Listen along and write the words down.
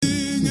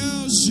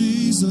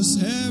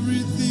Jesus,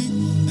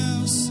 everything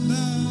else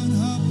that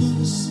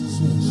happens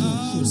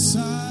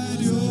outside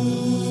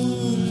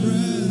your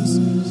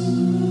presence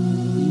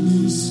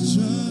is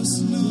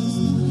just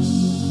noise.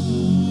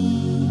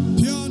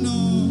 Pure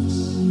noise.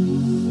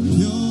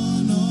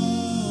 Pure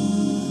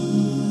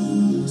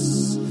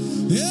noise.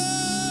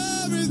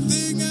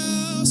 Everything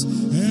else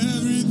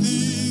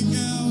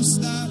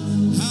that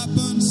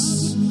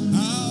happens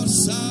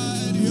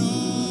outside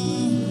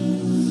your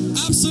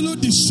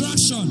absolute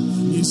distraction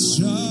is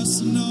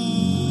just noise.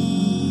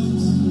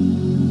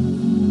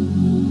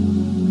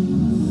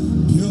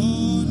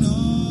 Pure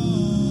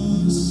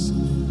noise.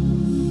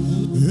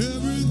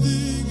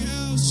 Everything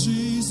else,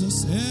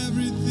 Jesus,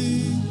 everything.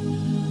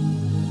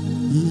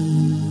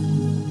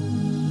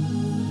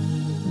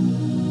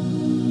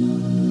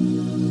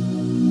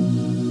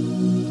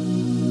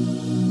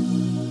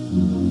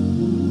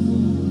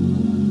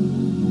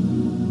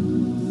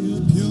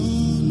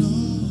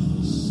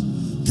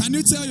 Can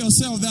you tell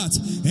yourself that?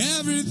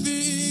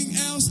 Everything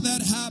else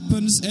that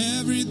happens,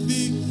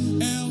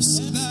 everything else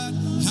that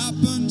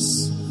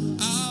happens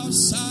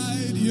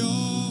outside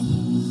your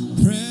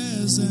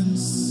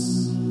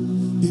presence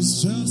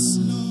is just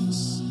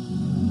noise.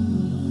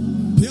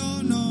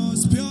 Pure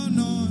noise, pure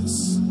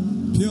noise,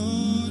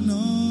 pure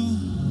noise.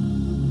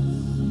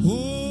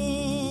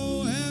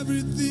 Oh,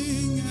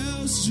 everything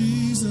else,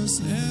 Jesus,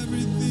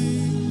 everything.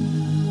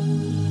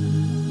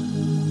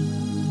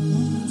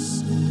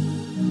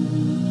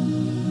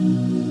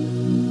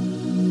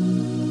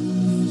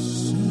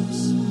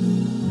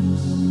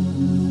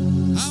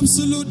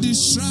 Absolute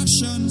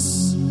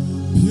distractions,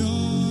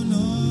 pure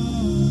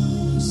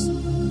noise.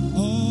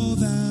 All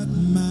that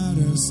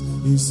matters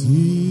is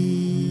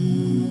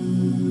here.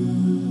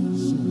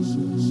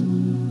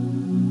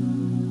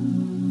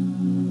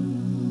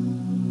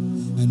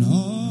 And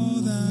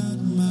all that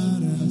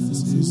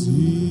matters is here.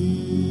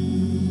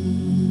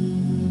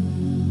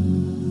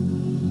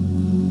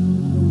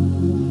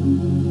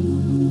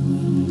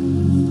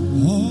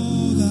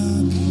 All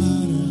that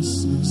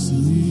matters is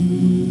here.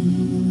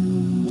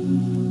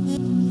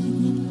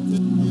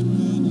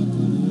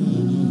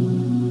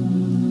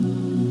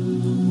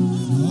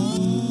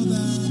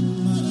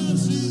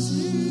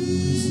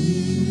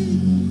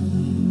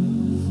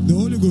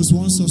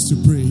 Wants us to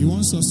pray. He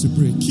wants us to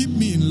pray. Keep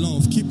me in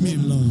love. Keep me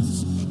in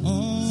love.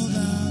 All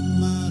that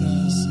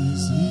matters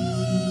is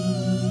here.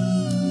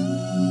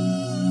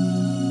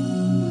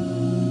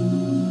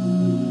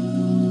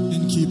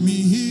 And keep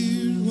me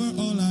here where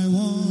all I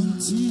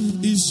want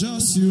is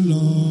just you,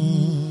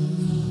 Lord.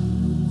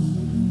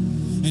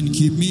 And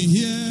keep me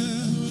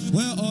here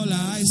where all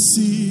I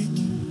seek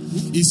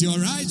is your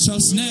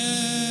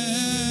righteousness.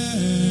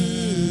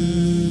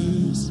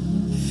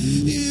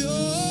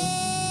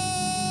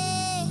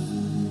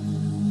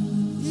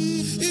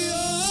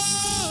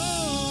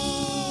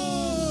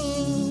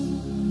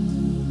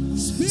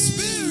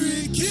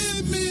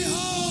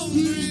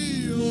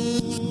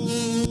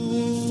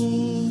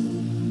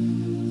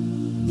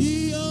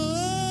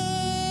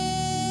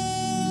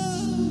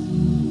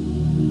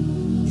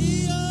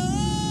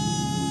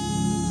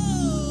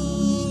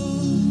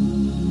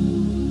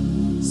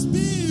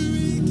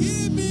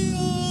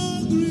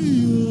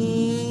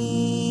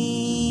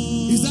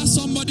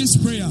 Somebody's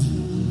prayer.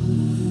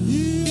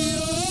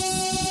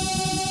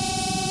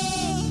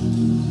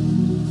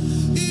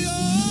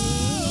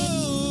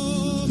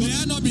 May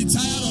I not be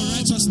tired of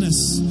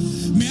righteousness.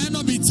 May I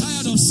not be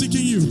tired of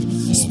seeking you.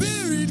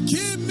 Spirit,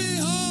 keep me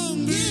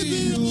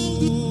hungry.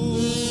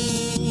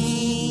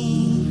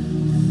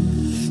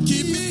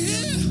 Keep me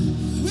here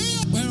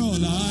where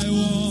all I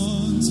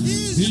want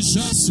is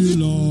just you,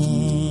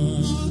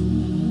 Lord.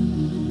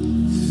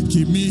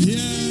 Keep me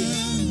here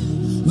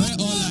where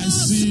all I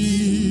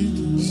seek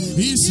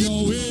is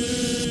your way.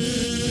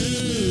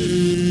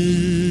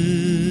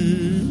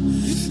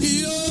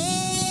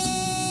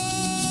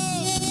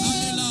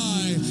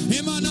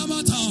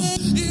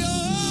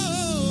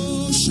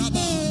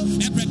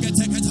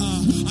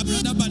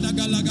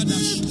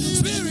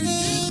 Spirit,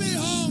 keep me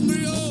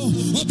hungry.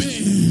 Obey.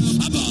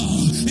 Abba,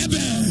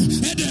 Ebe,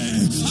 Ede,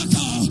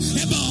 Aka,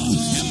 Eba,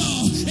 Ema,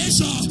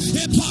 Esha,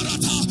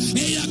 Eparata,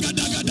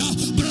 Eyagadagada,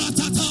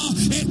 Bratata,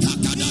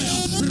 Ekakadaya,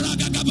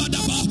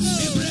 Ragagabadaba,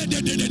 Ebrede,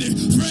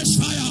 fresh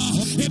fire,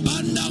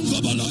 Ebandango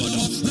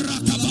Bolobodo,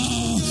 Rakaba,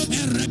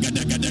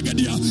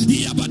 Eregadagadia,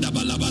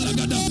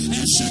 Yabadabalabalaga,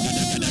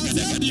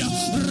 Eshagadagadia,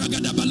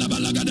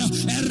 Ragadabalabalaga,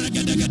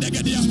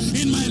 Eregadagadia.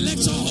 In my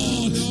lecture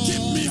hall,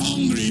 keep me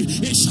hungry.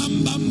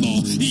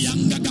 Eshambambo,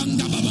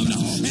 Yangaganga Babada,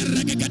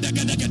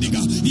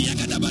 Eregadagadiga,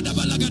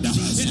 Yagadabadabalagada,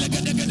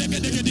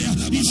 Elegadagadagadia,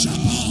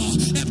 Ishapa,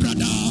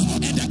 Ebrada,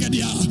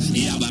 Edagadia,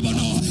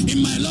 Yababano. In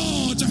my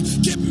Lord,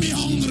 keep me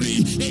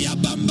hungry.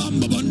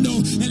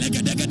 Eyabambambondo,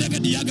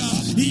 Elegadagadiaga,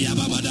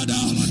 Yababada,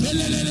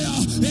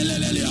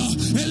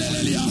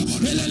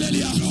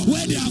 Elelia,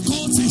 where they are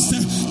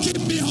cultists,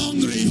 keep me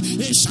hungry.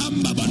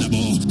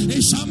 Eshambabadabo,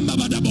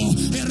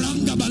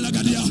 Eranga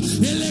Balagadia,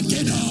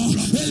 Elekeda,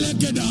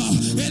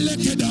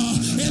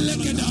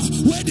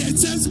 where they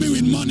tempt me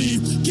with money,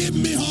 keep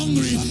me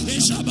hungry.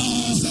 Esha,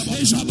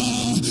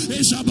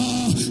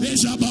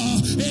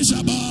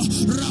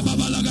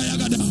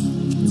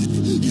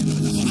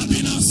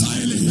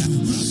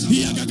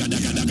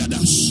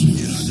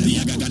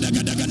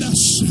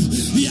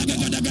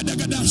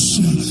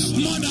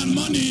 More than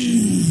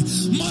money,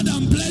 more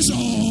than pleasure,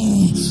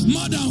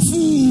 more than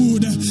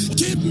food.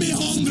 Keep me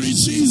hungry,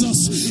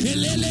 Jesus.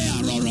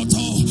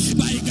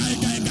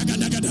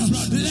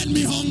 Let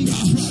me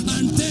hunger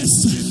and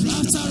taste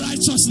after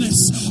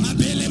righteousness.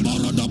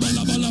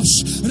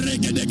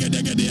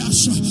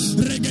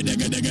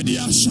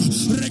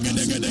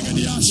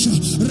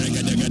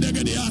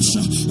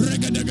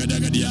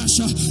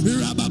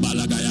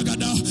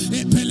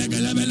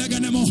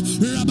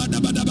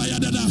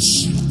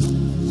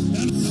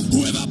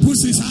 Whoever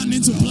puts his hand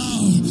into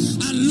plow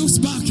and looks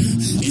back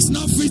is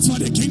not fit for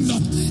the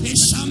kingdom.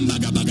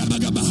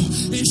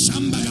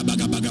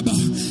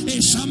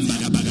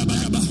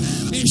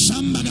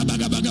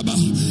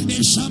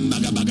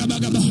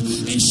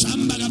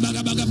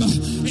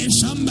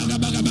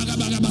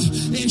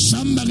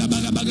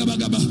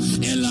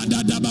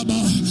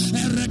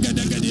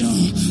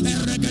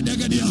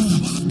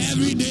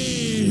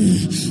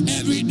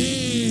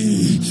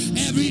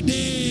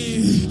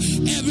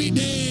 Every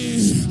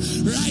day,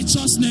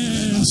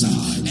 righteousness.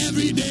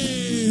 Every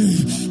day,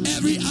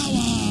 every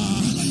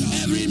hour,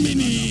 every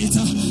minute.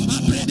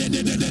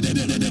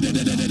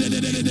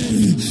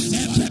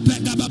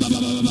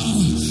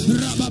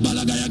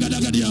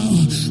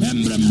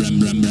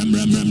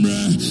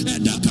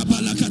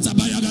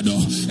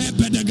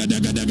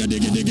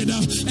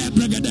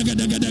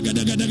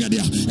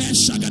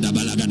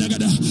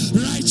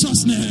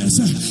 Righteousness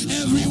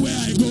everywhere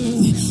I go.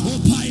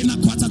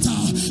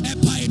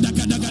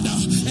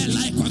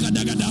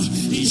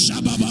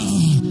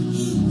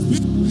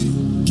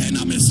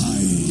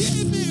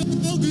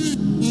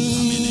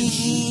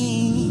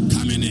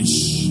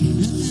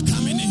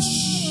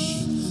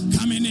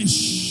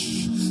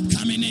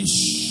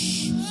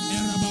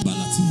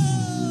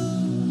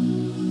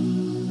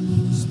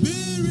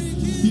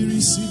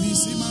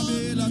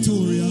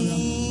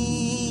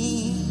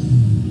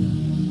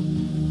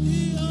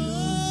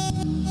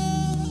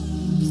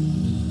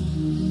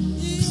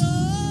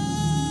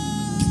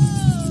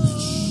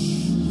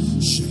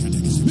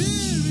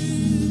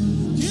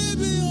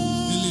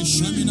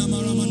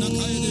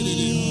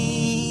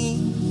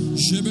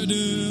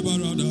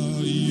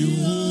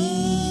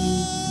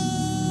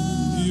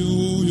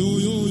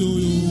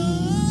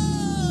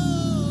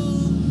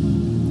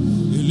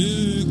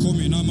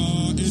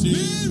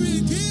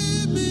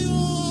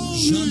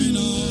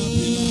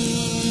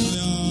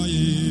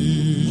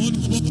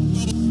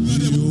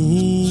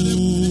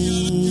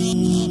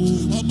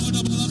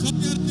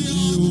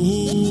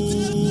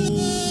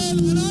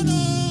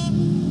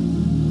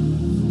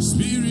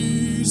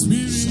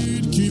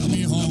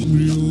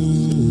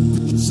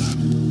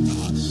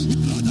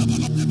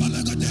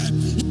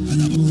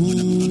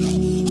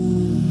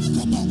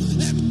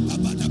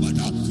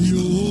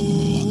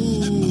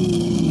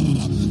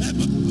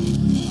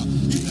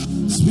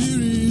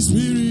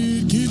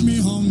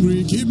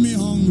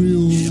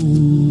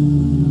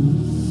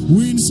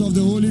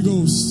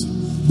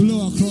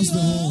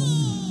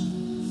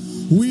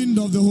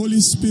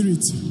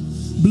 Spirit,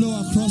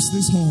 blow across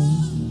this hall.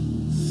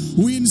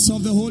 Winds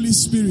of the Holy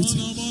Spirit,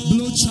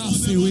 blow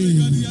chaff away.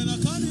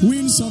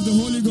 Winds of the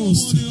Holy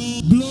Ghost,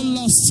 blow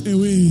lust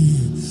away.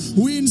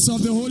 Winds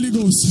of the Holy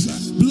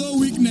Ghost, blow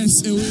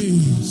weakness away.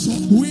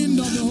 Wind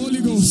of the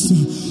Holy Ghost,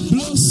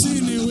 blow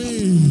sin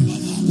away.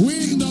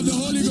 Wind of the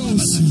Holy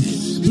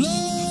Ghost,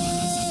 blow.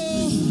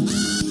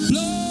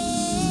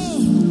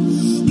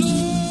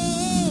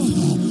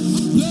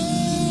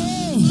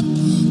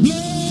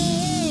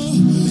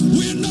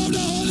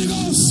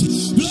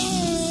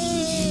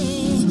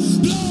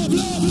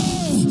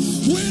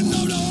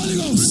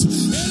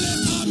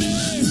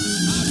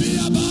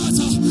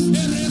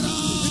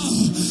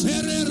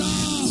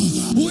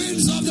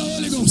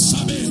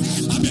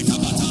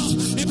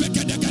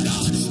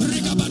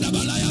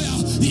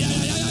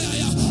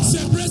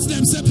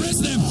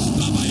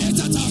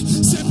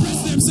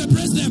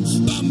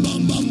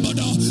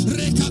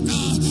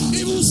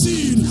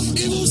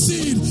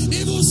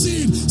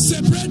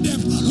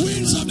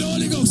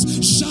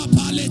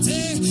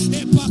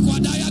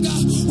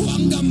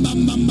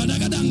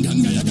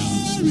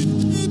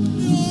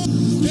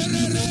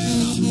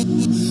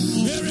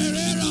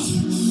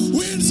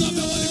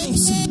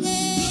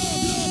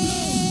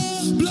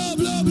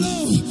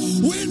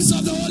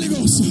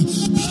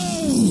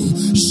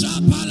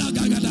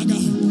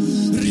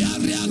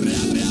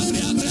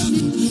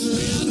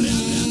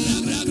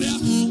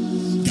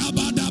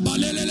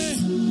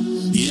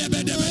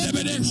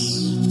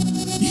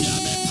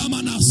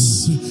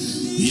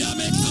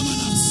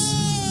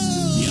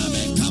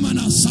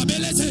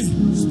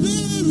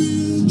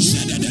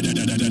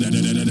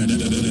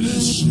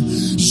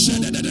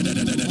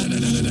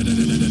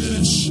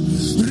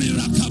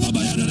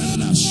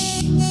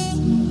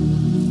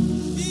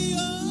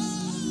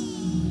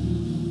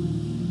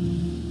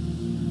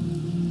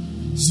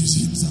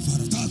 Zizim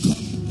Zafarataka.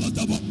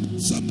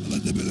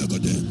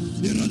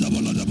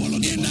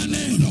 In the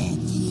name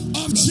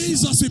of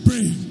Jesus we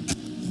pray.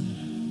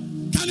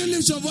 Can you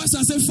lift your voice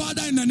and say,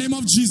 Father, in the name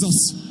of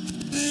Jesus,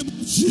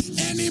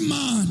 any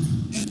man,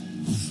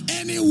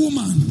 any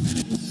woman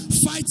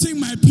fighting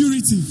my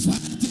purity,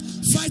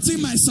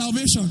 fighting my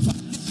salvation,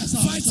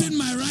 fighting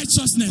my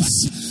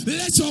righteousness,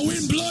 let your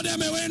wind blow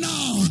them away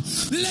now.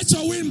 Let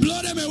your wind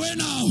blow them away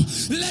now.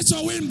 Let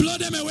your wind blow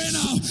them away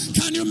now.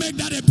 Can you make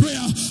that a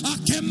prayer?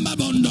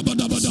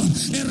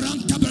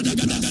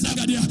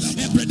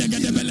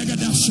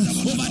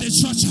 Over the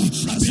church,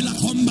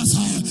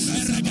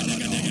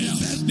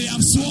 they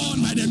have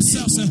sworn by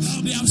themselves.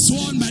 They have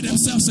sworn by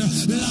themselves.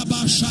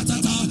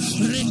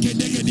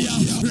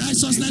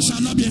 Righteousness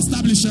shall not be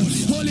established.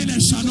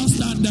 Holiness shall not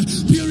stand.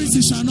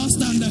 Purity shall not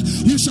stand.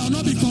 You shall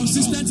not be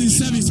consistent in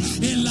service.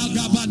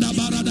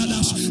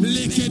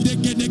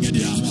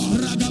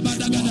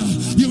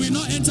 You will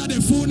not enter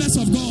the fullness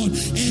of God.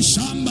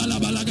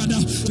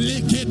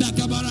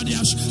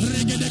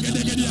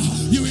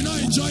 You will not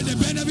enjoy the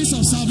benefits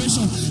of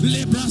salvation.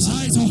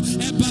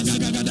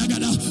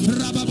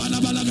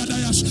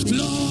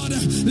 Lord,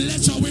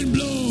 let your wind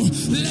blow.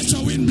 Let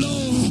your wind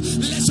blow.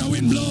 Let your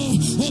wind blow.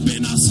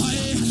 Open us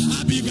high.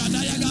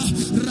 Abigadayaga.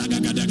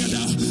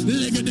 Ragagadagada.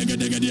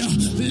 Legadegadegadia.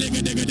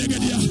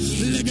 Legadegadegadia.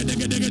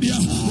 Legadegadegadia.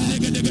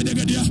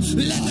 Legadegadegadia.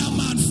 Let that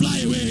man fly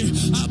away.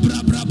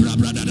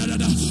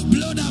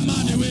 Blow that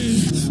man away.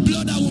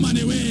 Blow that woman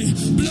away.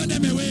 Blow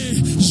them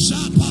away.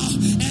 Shapa.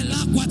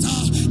 Elaquata.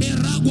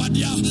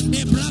 Eragwadia.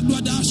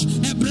 Ebragwadash.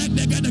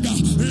 Ebregdegadega.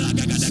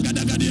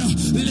 Ragagadagadadia.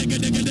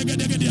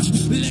 Legadegadegadia.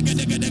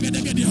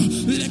 Legadegadegadia.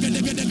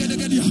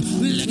 Legadegadegadia.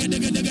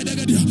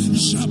 Legadegadegadia.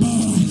 Shaba.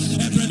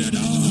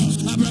 Ebredada.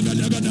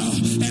 Abragadagada.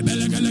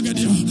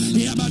 Ebelegadegadia.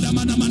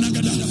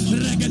 Yabadamanamanagadada.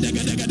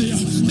 Regadegadegadia.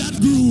 That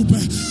group,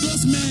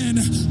 those men,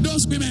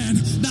 those women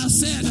that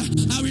said,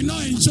 I will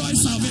not enjoy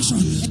salvation.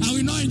 I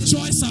will not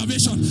enjoy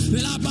salvation.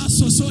 Laba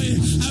sosoe.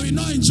 I will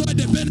not enjoy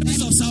the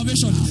benefits of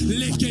salvation.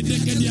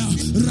 Lekedegedia.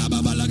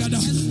 Rababalagada.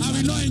 I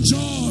will not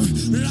enjoy.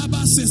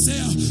 Rabba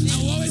sesea. I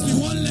will always be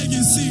one leg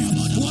in sin.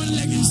 One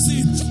leg in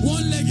sin.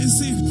 One leg in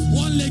sin.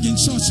 One leg in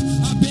church.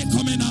 I beg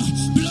coming now.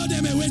 Blow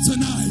them away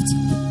tonight.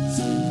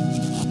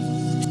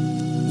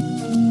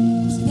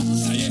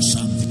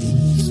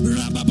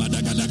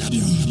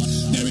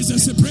 There is a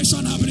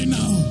separation happening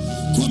now.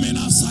 Coming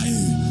outside.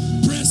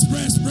 Press.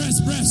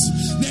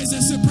 There's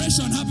a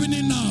separation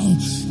happening now.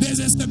 There's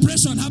a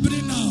separation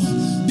happening now.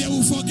 They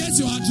will forget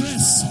your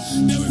address.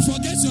 They will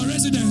forget your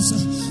residence.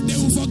 They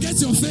will forget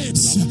your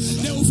face.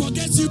 They will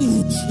forget you.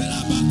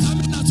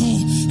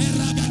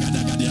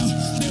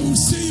 They will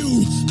see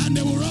you and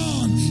they will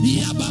run.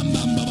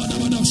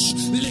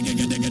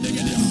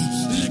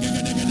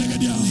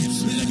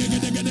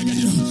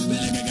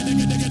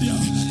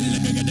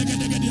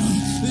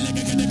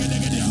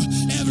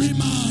 Every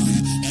man,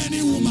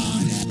 any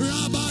woman,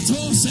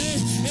 Rabatose,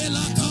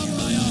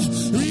 Elakambaya,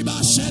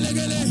 Riba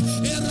Shelegele,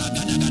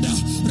 Eragadagada,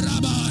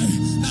 Rabbi,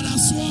 that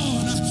has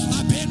sworn,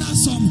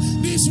 Abenasum,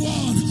 this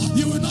one,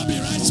 you will not be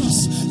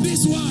righteous.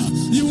 This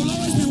one, you will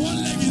always be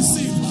one leg in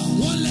sin,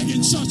 one leg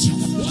in church,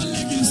 one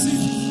leg in sin,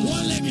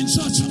 one leg in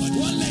church,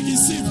 one leg in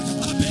sin.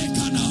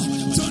 Abekana,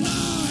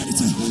 tonight,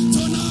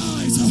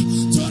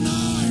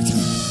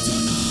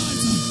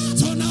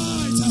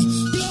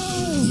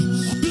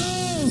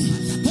 blow,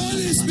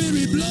 Holy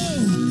Spirit, blow,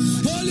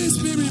 Holy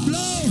Spirit,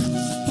 blow,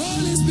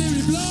 Holy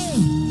Spirit, blow.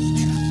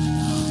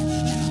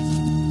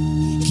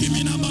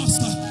 Kimina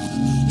master,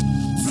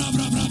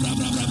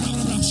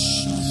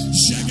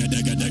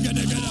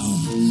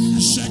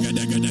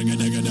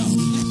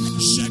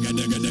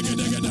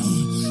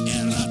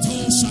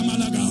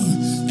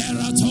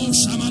 Erato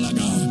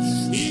Shamalaga,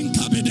 in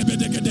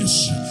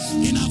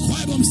Akwa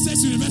Ibom State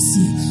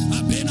University,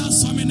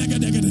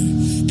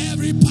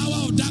 every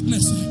power of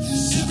darkness,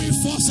 every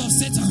force of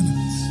Satan.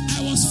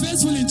 I was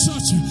faithful in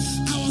church.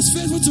 I was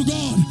faithful to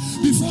God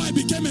before I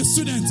became a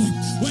student.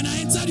 When I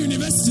entered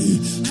university,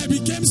 I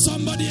became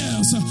somebody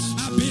else.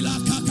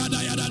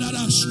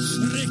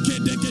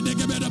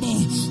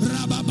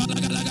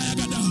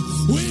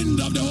 Wind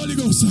of the Holy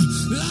Ghost.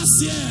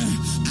 Last year,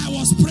 I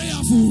was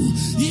prayerful.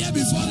 Year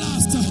before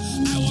last,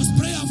 I was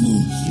prayerful.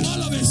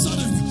 All of a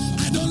sudden,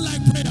 I don't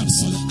like prayers.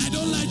 I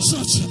don't like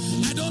church.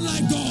 I don't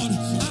like God.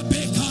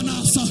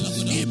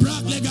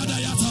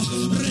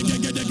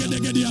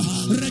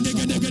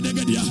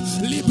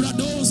 Libra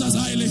dos as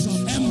I live.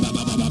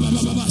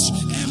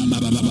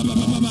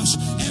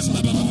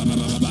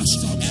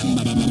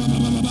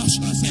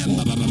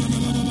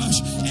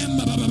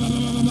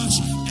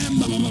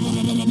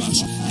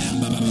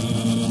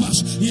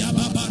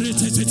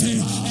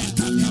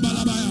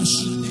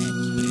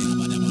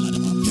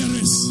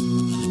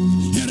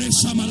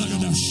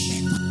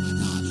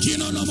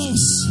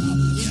 Kinonomos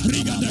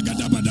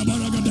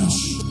Rigadagadabaragadash.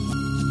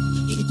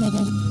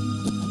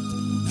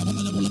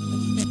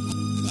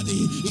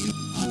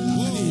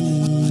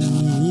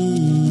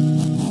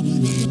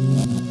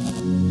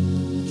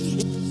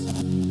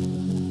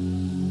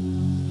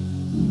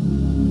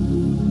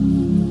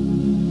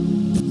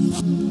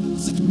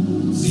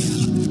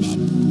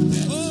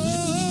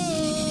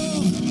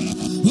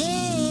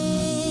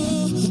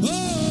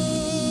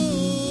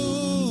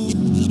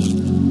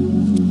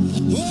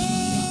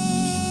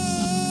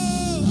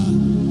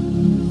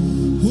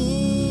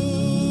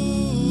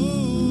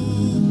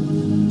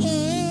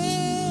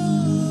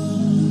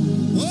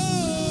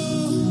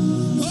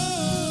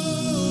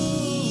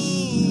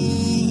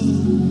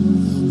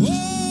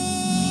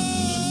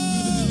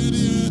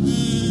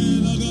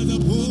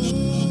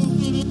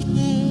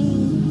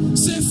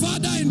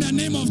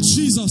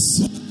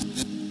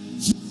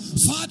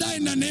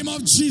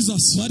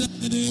 Jesus,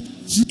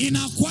 in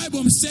Akwa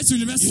Ibom State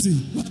University,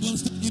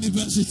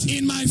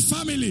 in my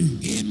family,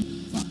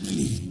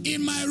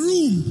 in my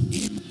room,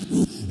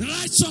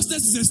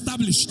 righteousness is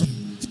established.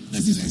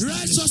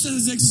 Righteousness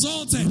is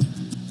exalted.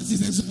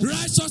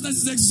 Righteousness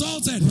is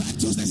exalted.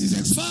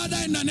 Father,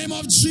 in the name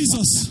of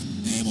Jesus,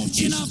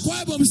 in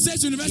Akwa Ibom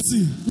State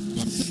University,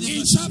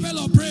 in Chapel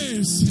of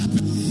Praise,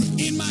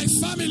 in my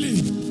family,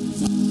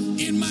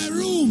 in my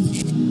room,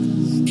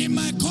 in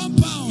my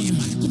compound,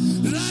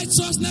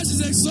 righteousness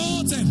is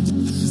exalted.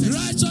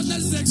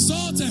 Righteousness is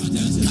exalted.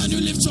 Can you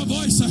lift your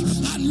voice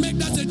and make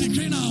that a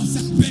decree now?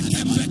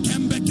 Bekem,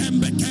 bekem, bekem,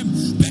 bekem,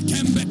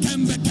 bekem,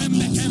 bekem, bekem,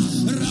 bekem.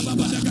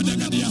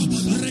 Rababadagadadia,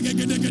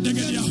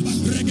 regegedegedegedea,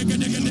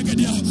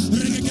 regegedegedegedea,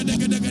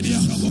 regegedegedegedea,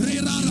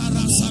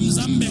 rirarara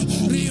samzambe,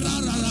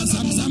 rirarara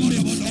samzambe,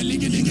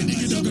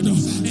 eligedegedegedegede,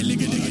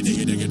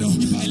 eligedegedegedegede,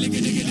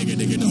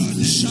 eligedegedegedegede,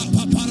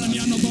 shapa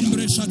paraniano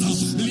bombre shata,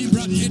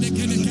 libra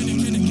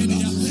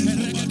kedegedegedegedea,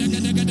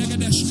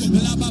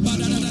 la baba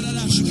da da da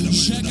da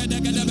shega de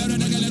de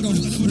berenegelego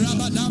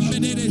rabadam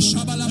benede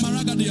shabala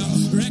maragadia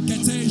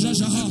rekete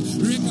jajaha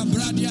reka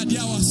bradia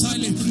dia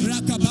wasali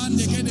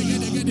rakabande gede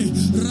gede gede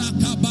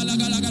rakabala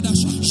galagada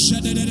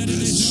shede de de de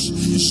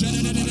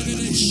shede de de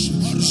de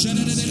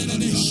shede de de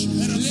de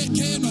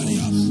lekeno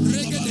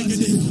regede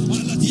gede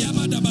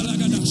yabada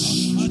balagada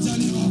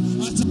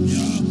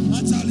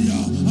atalia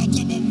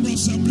akabam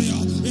rosambria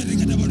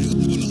eregede balagada.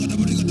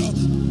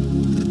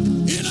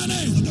 In the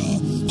name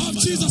of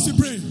Jesus we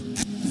pray.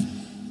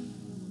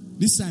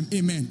 This time,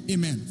 amen,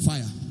 amen,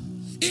 fire.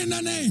 In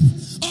the name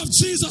of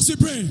Jesus we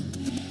pray.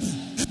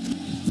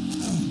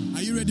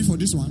 Are you ready for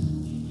this one?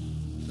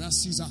 I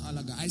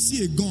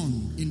see a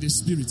gun in the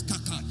spirit.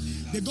 Kaka.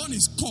 The gun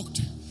is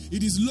cocked.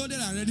 It is loaded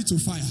and ready to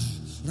fire.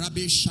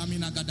 Rabbi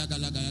Shamina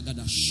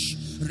Gadagalagadash.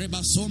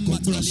 Reba Somba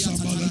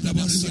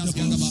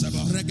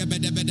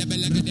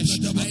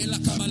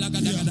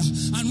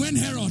and when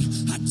Herod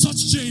had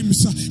touched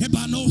James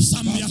Ebano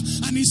Sambia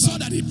and he saw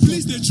that he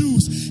pleased the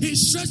Jews, he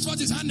stretched forth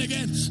his hand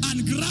again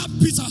and grabbed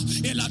Peter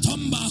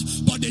Elatomba.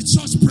 But the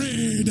church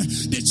prayed.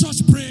 The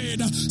church prayed.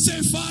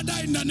 Say,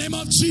 Father, in the name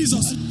of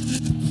Jesus.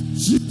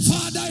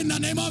 Father, in the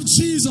name of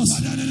Jesus.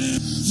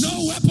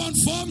 No weapon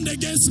formed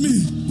against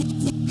me.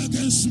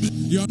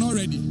 You are not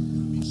ready.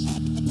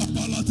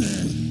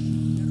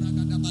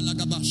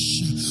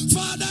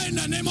 Father, in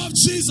the name of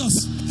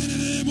Jesus. In the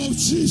name of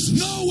Jesus.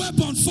 No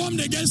weapon formed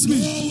against me.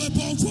 No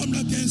weapon formed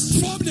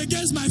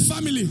against my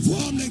family.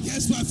 Formed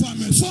against my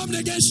family. Formed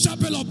against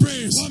Chapel of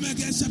Praise. Formed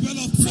against Chapel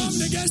of Praise.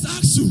 Formed against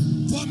Aksu.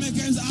 Formed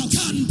against Aksu.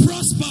 Can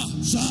prosper.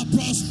 Shall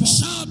prosper.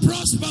 Shall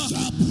prosper.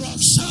 Shall prosper.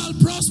 Shall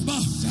prosper.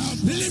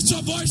 Lift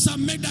your voice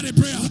and make that a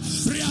prayer.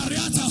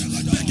 Riariata.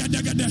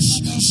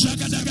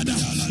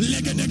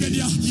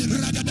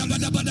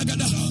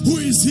 Who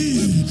is he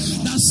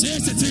that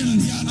says a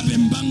thing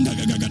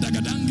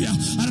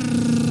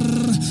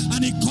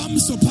and it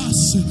comes to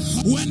pass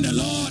when the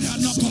Lord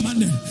had not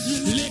commanded?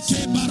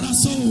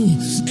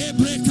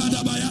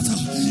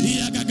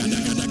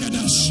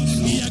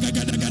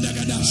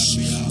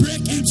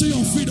 Break into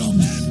your freedom,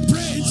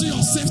 pray into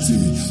your safety,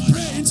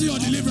 pray into your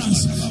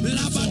deliverance.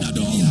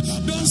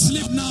 Don't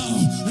sleep now.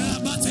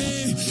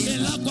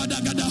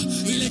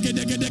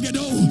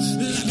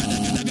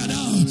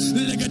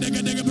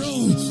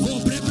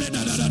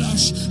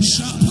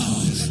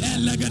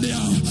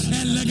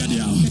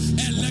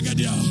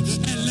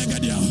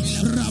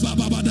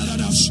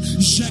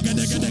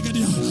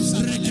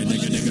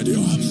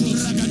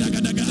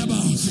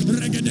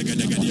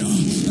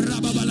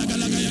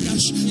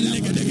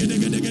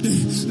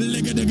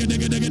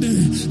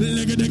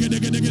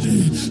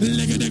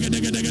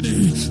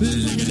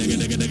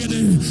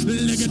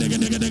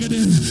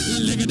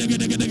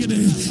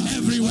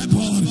 Every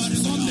weapon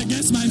formed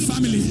against my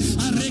family,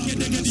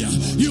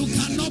 you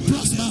cannot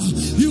prosper.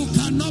 You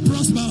cannot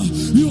prosper.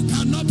 You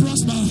cannot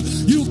prosper.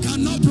 You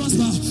cannot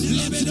prosper.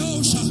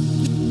 Lebedosha.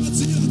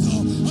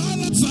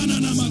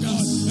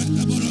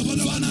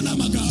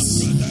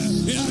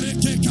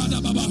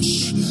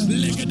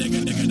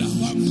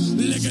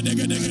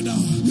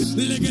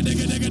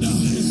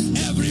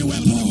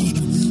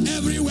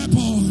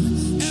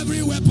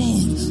 Every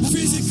weapon,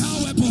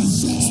 physical weapon,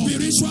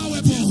 spiritual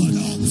weapon,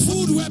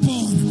 food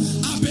weapon,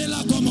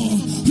 abela gomo,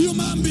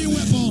 human being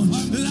weapon,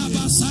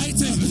 lava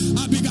site,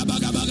 abiga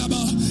baga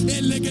bagaba,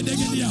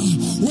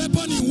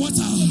 weapon in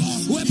water,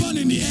 weapon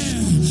in the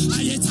air,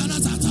 ayetana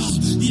tata,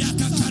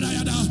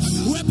 yakakarayada,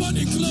 weapon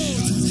in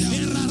clothes,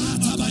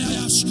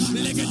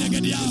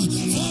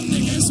 Formed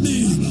against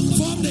me,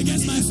 formed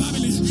against my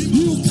family,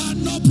 you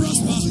cannot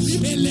prosper.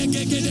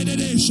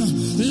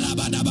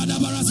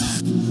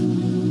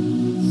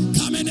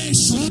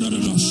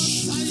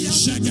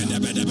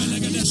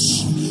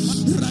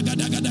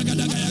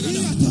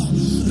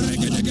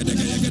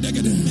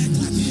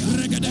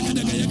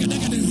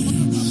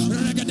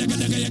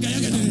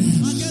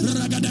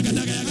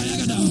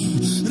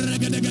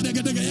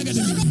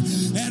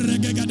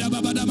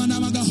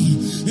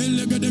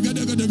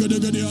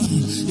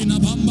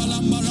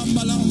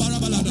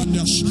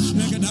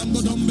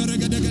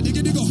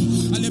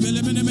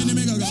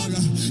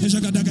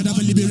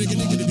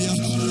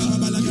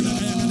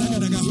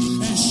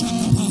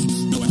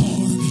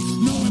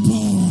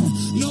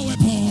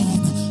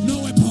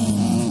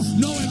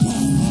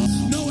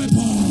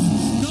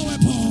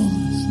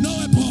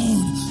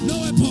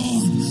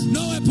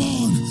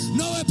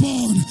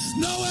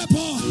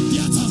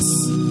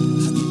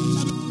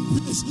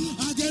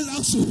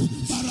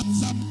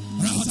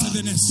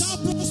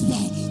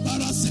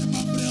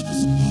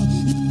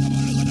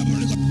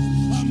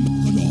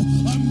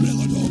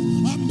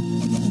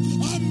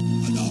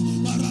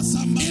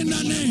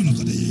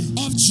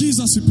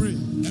 Jesus, we pray. Do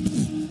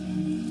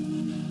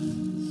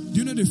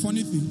you know the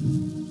funny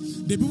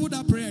thing? The people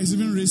that prayer is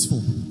even raised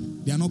for,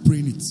 they are not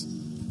praying it.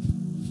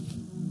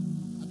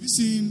 Have you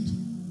seen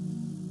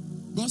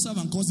God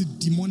servant calls it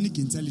demonic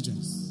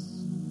intelligence?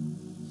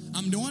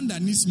 I'm the one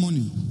that needs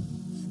money.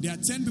 There are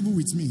 10 people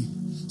with me.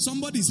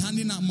 Somebody is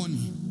handing out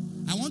money.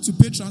 I want to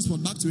pay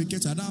transport back to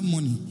Iketo. I don't have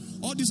money.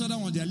 All these other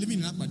ones, they are living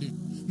in Akpade.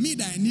 Me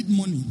that I need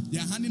money, they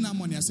are handing out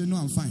money. I say, no,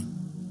 I'm fine.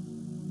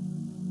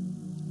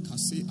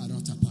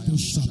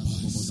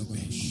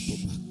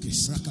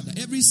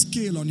 Every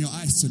scale on your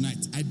eyes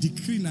tonight, I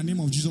decree in the name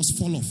of Jesus,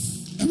 fall off.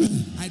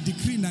 Amen. I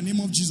decree in the name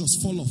of Jesus,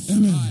 fall off.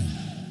 Amen.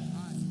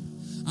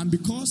 And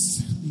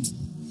because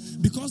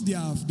they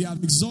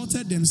have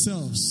exalted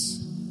themselves,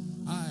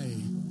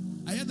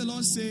 I hear the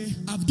Lord say,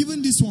 I've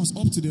given these ones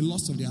up to the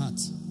lust of their heart.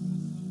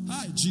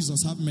 Hi,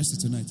 Jesus, have mercy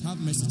tonight. Have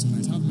mercy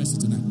tonight. Have mercy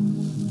tonight.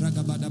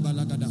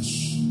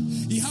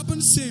 It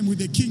happened same with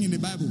the king in the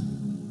Bible,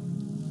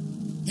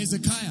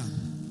 Hezekiah.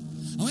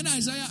 And when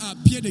Isaiah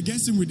appeared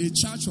against him with a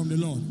charge from the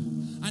Lord,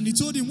 and he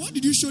told him, what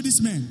did you show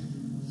this man?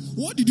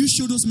 What did you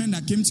show those men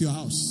that came to your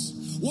house?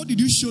 What did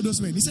you show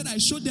those men? He said, I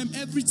showed them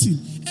everything.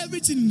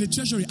 Everything in the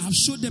treasury. I've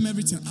showed them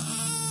everything.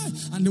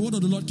 And the word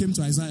of the Lord came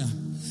to Isaiah.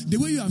 The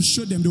way you have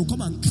showed them, they will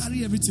come and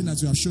carry everything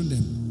that you have shown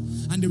them.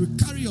 And they will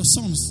carry your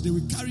sons. They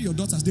will carry your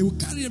daughters. They will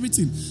carry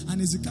everything. And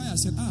Hezekiah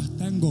said,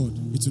 thank God,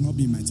 it will not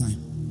be in my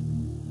time.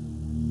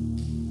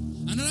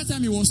 Another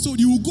time he was told,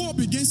 you will go up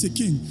against a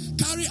king,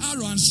 carry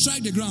arrow and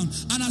strike the ground.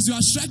 And as you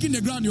are striking the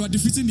ground, you are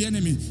defeating the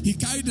enemy. He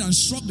carried it and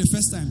struck the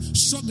first time,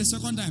 struck the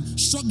second time,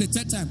 struck the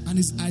third time.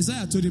 And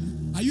Isaiah told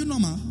him, are you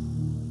normal?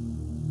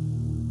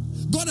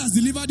 God has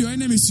delivered your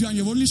enemies to you and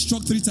you've only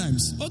struck 3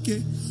 times.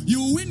 Okay. You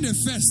will win the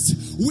first,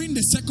 win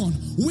the second,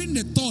 win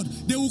the third.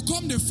 They will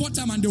come the 4th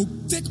time and they will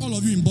take all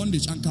of you in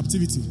bondage and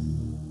captivity.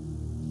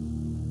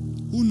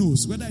 Who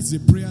knows whether it's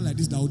a prayer like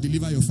this that will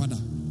deliver your father?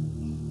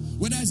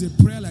 Whether it's a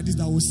prayer like this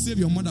that will save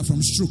your mother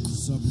from stroke.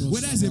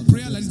 Whether it's a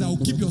prayer like this that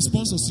will keep your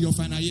sponsors to your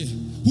final year.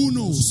 Who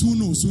knows? Who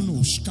knows? Who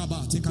knows?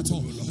 Shkaba,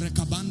 tekato,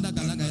 rekabanda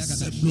galaga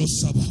yagada.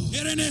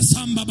 Irene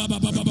samba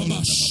baba baba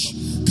baba.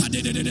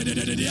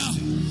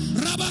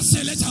 Rabba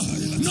seleta.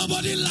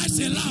 Nobody lights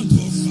a lamp.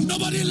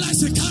 Nobody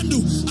lights a candle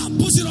and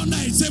puts it under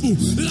a table.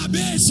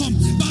 Labe som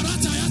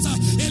barata yata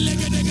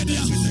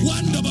elegedegedia.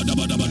 One double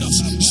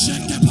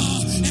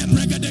shekepa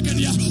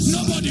ebregedegedia.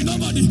 Nobody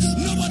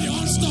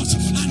owns touch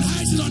and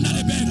hides it under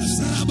the bed.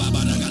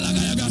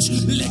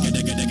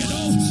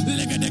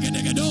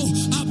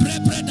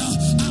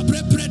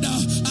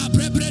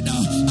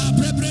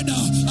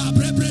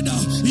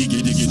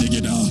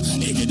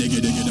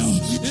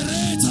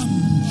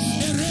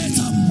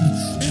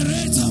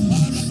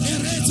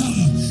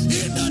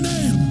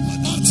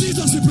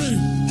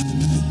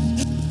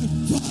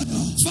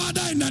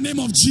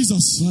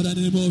 Jesus. Father, in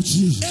the name of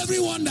Jesus.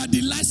 Everyone that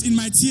delights in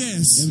my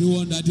tears.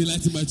 Everyone that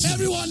delights in my tears.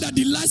 Everyone that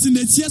delights in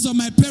the tears of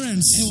my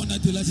parents. Everyone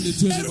that delights in the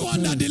tears.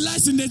 Everyone that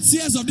delights in the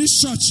tears of this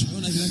church.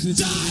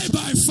 Die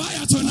by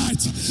fire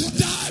tonight.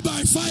 Die by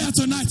fire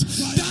tonight.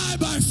 Die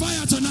by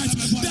fire tonight.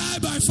 Die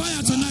by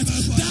fire tonight.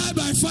 Die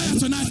by fire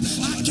tonight.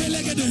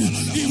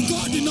 If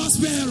God did not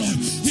spare Aaron,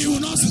 He will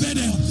not spare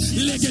them.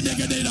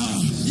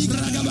 If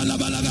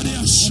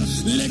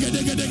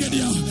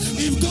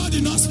God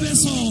did not spare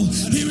Saul,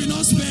 He will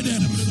not spare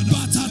them.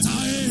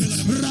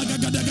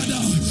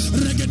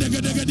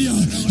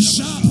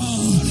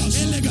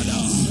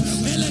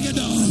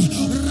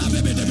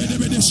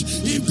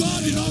 If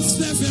God did not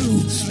spare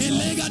Pharaoh,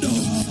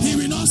 He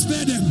will not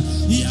spare them.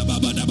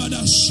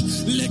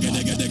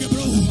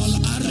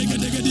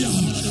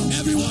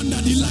 Everyone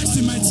that delights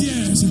in my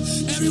tears,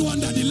 everyone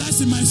that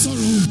delights in my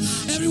sorrow,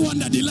 everyone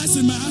that delights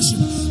in my ashes,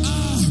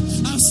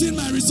 I've seen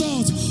my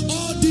result.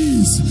 All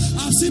these,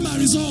 I've seen my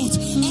result.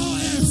 All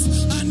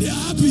F, and they're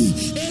happy.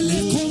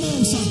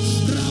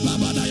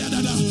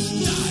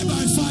 Die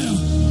by fire.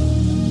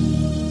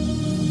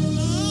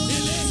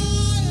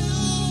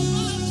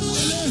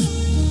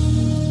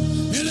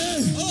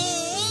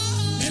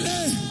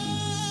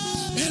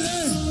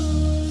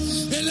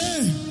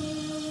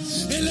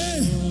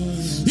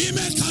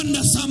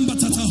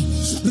 Sambatata,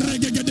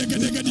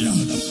 Regadegadegadia,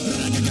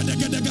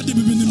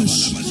 Regadegadegadibinish,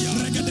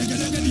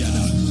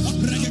 Regadegadiada,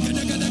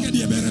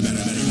 Regadegadadia,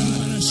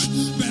 Bereberebereberesh,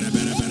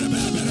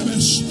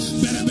 Berebereberebereberesh,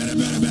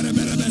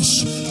 Berebereberebereberesh,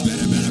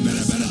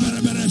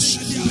 Berebereberebereberesh,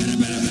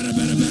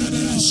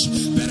 Berebereberebereberesh,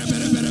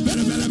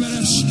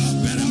 Berebereberebereberesh,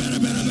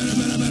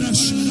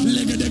 Berebereberebereberesh,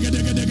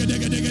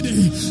 Legadegadegadegadegadegade,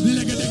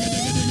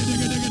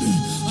 Legadegadegadegadegadegade,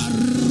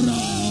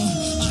 Arra,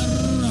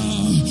 Arra,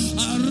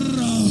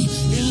 Arra,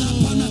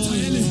 Elapanata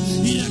ele,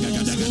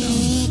 Yagadagada,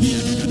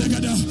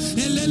 Yagadagada,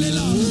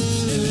 Elelela,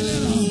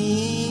 Elelela,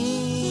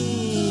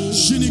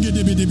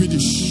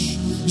 Shinigedibidibidish,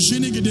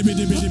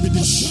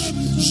 Shinigedibidibidish,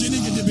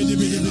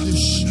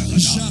 Shinigedibidibidish,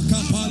 Shaka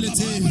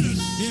Palete,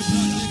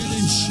 Ebrak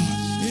Legadish,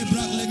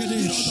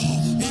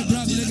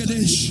 Ebrak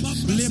Legadish,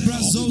 Lebra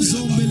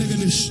Zozom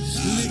Belegadish,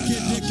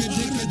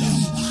 Lekedekadekadia,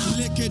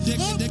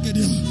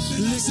 Lekedekadekadia,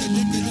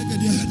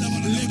 Lekedekadekadia,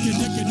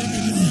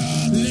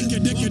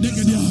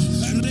 Lekedekadekadia,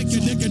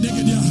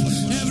 Lekedekadekadia,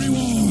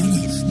 everyone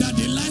that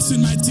delights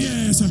in my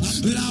tears,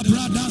 La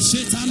Brada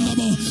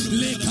Shetanabo,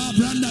 Leka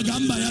Branda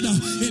Gambayada,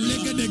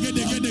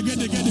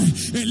 Lekedekadekadekade,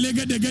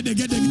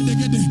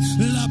 Lekedekadekadekade,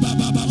 La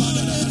Baba Baba,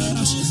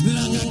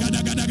 La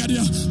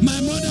Gagadagadadia. My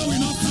mother will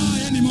not cry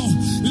anymore.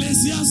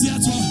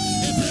 Lesiasiato,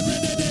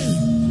 Ebrebede.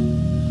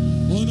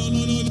 Oh no.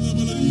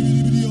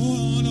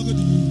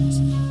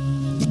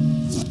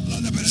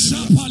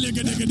 Shapa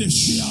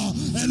Legadegadesh,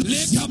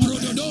 Leka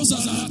Brodosa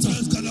Zata,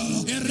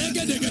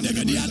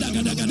 Eregadegadia,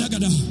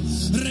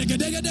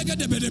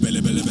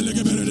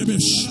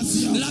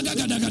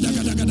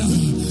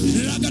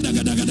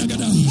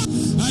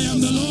 I am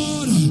the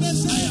Lord,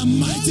 I am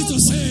mighty to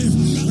save.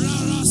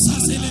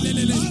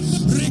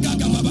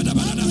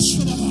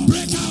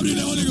 Break out in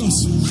the Holy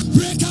Ghost,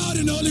 break out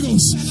in the Holy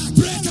Ghost,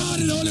 break out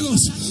in the Holy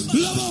Ghost.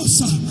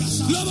 Lobosa,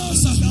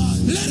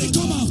 let it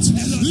come out,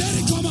 let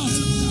it come out.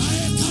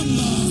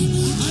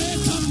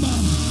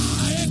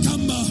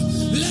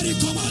 Let it come out, let it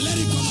come out,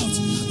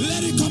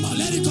 let it come out,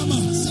 let it come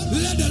out.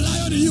 Let the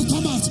lion in you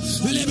come out.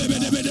 In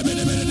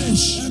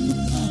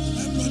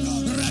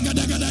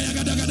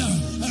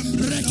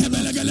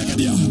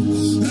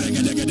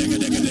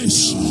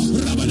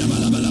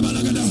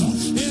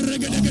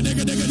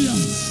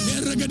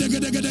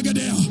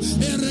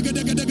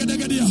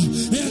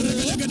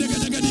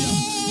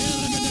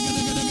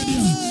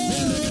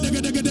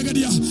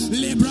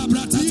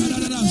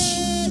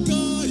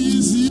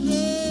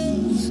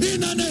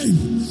the name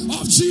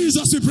of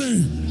Jesus we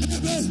pray.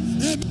 Amen.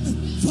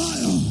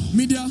 Fire.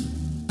 Media,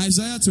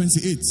 Isaiah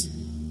 28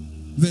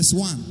 verse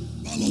 1.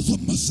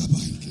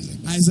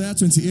 Isaiah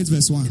 28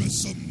 verse 1.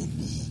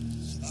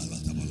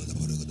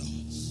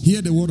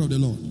 Hear the word of the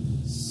Lord.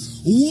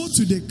 Woe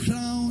to the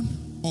crown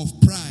of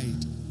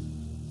pride,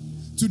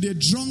 to the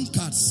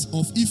drunkards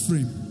of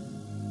Ephraim.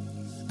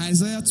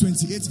 Isaiah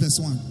 28 verse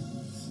 1.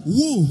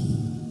 Woe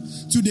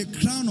to the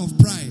crown of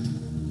pride,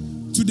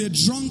 to the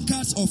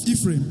drunkards of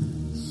Ephraim,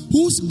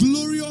 whose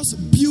glorious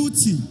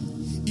beauty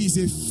is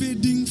a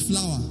fading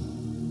flower,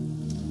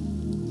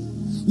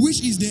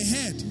 which is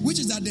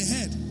at the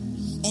head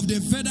of the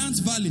verdant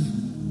valley,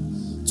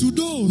 to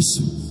those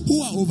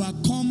who are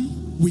overcome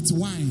with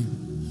wine.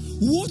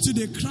 Woe to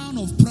the crown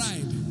of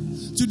pride,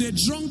 to the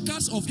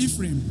drunkards of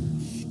Ephraim.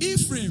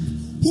 Ephraim,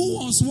 who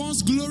was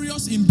once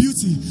glorious in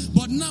beauty,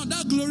 but now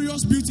that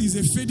glorious beauty is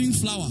a fading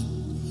flower,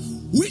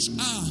 which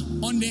are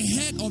on the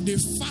head of the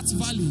fat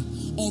valley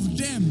of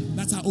them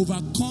that are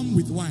overcome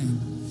with wine.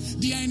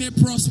 They are in a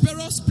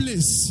prosperous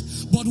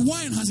place, but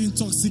wine has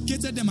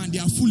intoxicated them and they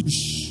are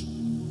foolish.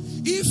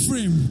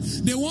 Ephraim,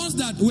 the ones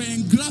that were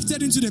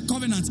engrafted into the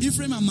covenant,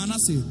 Ephraim and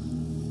Manasseh,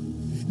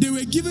 they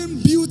were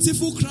given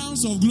beautiful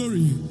crowns of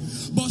glory.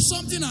 But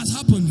something has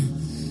happened.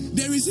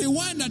 There is a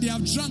wine that they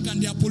have drunk and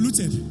they are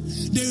polluted.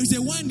 There is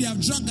a wine they have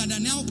drunk and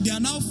they are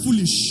now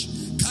foolish.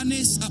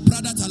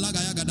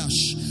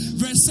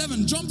 Verse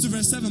 7, jump to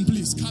verse 7,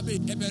 please.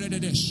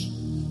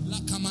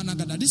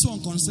 This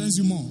one concerns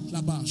you more.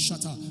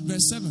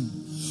 Verse 7.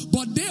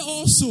 But they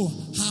also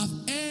have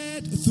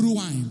erred through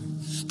wine,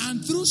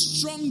 and through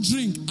strong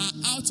drink are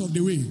out of the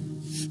way.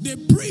 The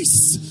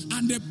priests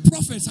and the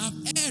prophets have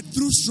erred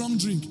through strong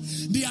drink.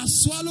 They are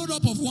swallowed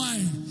up of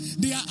wine.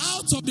 They are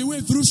out of the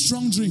way through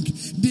strong drink.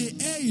 They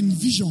err in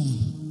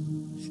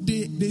vision.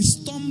 They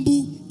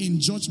stumble in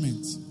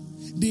judgment.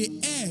 They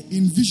err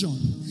in vision.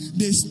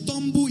 They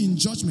stumble in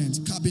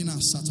judgment.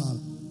 Kabina Satal.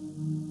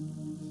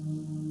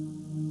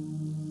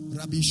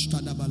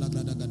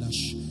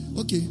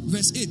 Okay,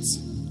 verse 8.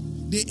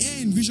 They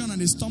err in vision and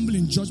they stumble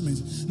in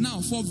judgment.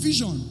 Now, for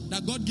vision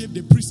that God gave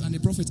the priests and the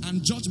prophets,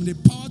 and judgment, the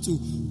power to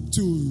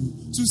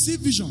see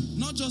vision,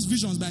 not just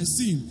visions by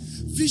seeing,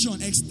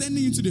 vision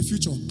extending into the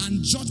future,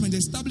 and judgment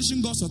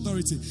establishing God's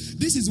authority.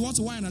 This is what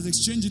wine has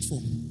exchanged it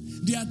for.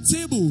 Their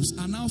tables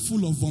are now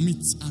full of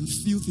vomit and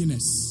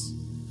filthiness,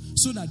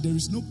 so that there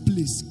is no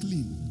place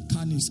clean.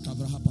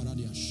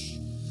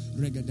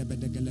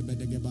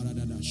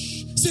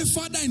 Say,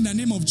 Father, in the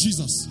name of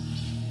Jesus,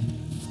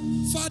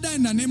 Father,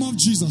 in the name of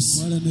Jesus,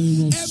 Father, in the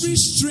name of every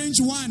strange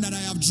wine that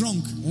I have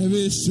drunk,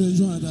 every strange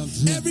one that I've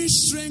drunk, every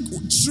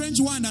strange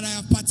wine that I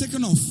have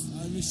partaken of,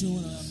 every strange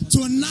one that I've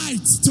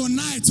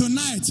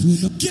tonight,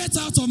 get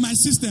out of my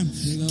system,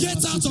 get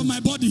out of my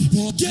body,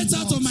 get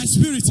out of my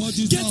spirit,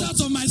 get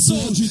out of my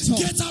soul,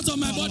 get out of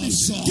my body,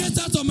 get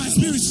out of my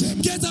spirit,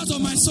 get out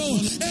of my soul.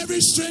 Every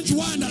strange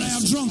wine that I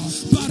have drunk,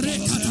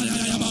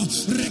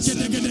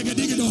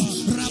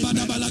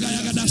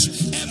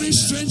 every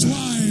strange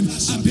wine,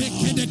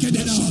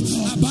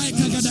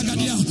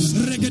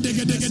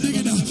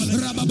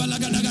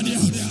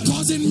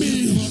 causing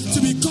me to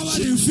be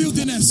covered in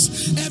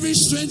filthiness, every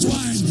strange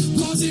wine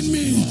causing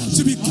me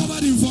to be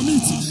covered in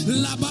vomit.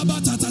 La baba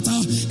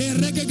tatata,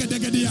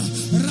 eregegedegedia,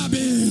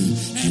 rabe,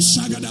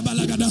 eshagada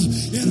balagada,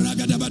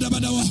 eragada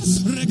badabadawa,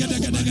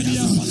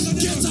 regedegedegedia.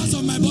 Get out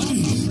of my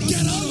body,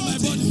 get out of my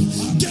body,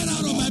 get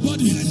out of my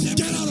body,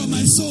 get out of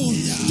my soul,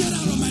 get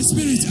out of my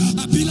spirit.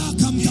 Abila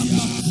kam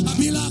kamba,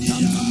 abila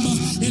kam kamba,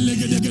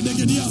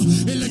 elegedegedegedia,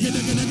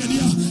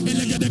 elegedegedegedia,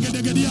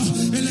 elegedegedegedia,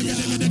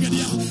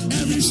 elegedegedegedia.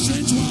 Every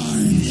strange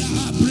wine,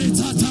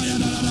 abreta taya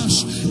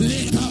dadash,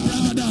 leka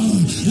bragada,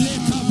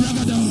 leka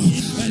bragada,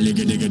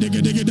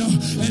 elegedegedegedia,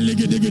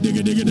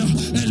 elegedegedegedia,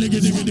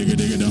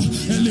 elegedegedegedia,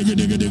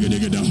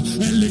 elegedegedegedia, elegedegedegedia,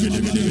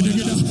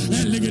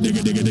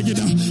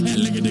 elegedegedegedia,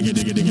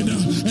 elegedegedegedia,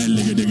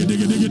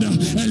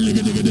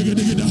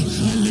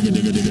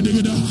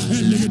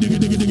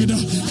 elegedegedegedia.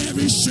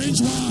 Every strange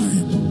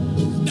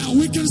wine that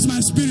weakens my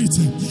spirit,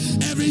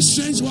 every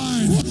strange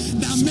wine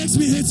that makes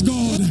me hate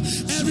God,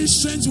 every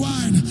strange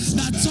wine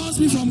that turns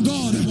me from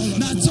God,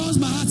 that turns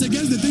my heart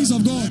against the things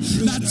of God,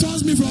 that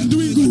turns me from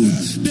doing good.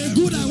 The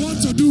good I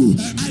want to do,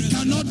 I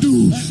cannot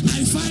do.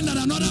 I find that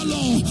another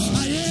law,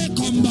 I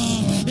comba,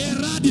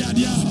 eradia,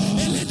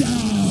 eleda,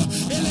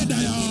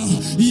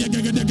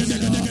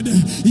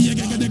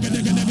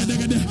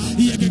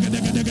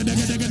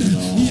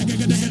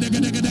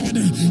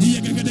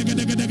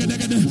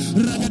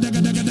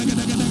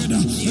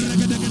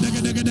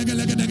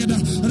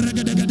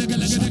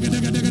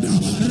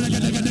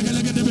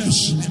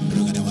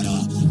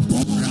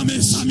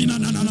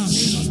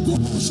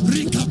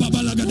 Rika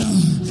babalagada,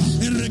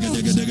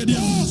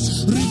 erregedegedegedia,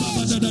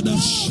 ribabadadada,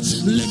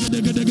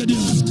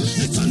 legedegedegedea,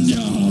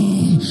 etandia,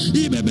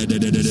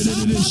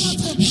 ibebededededede,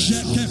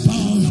 shekepa,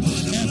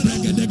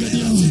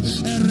 erregedegedia,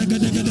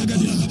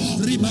 erregedegedegedia,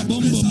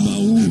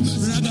 ribabombobau,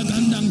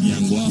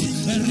 ragagandangiangwa,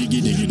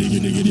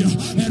 errigidigidigidigidia,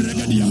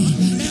 erregedia.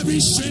 Every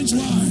strange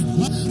wine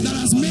that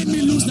has made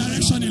me lose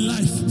direction in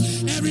life,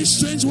 every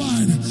strange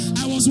wine.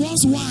 I was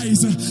once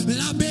wise,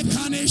 labe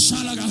kane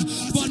shalaga,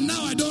 but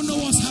now I don't know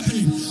what's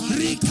happening.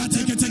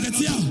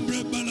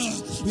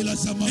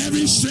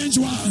 Every strange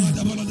wine,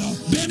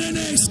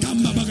 benenes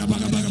kamba baga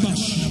baga baga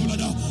bash.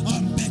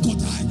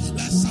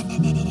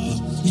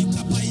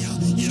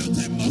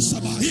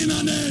 In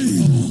the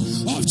name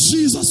of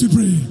Jesus, we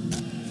pray.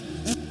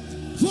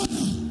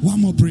 One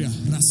more prayer,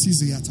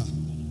 Rasiziyata,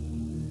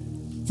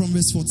 from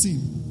verse 14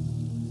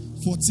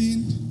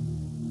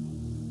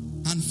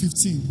 and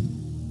 15.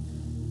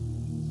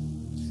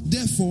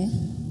 Therefore,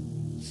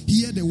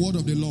 hear the word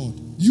of the Lord.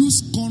 You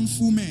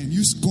scornful men,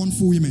 you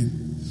scornful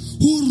women,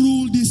 who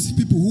rule these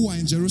people who are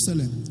in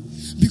Jerusalem.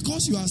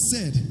 Because you have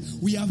said,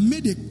 we have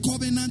made a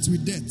covenant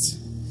with death,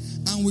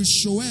 and with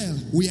Sheol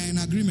we are in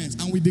agreement,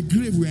 and with the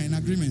grave we are in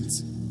agreement.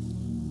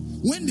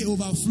 When the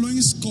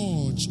overflowing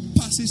scourge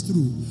passes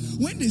through,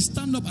 when they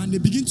stand up and they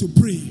begin to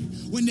pray,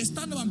 when they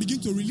stand up and begin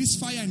to release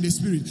fire in the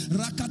spirit,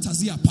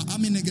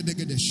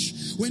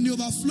 when the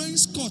overflowing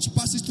scourge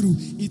passes through,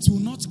 it will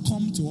not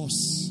come to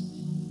us.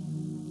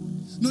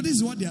 No, this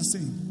is what they are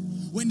saying.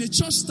 When the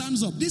church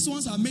stands up, these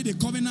ones have made a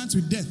covenant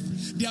with death.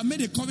 They have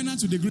made a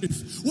covenant with the grave.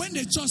 When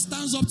the church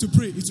stands up to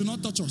pray, it will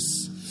not touch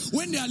us.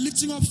 When they are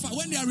lifting up fire,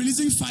 when they are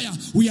releasing fire,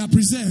 we are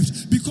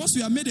preserved because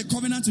we have made a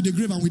covenant with the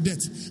grave and with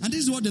death. And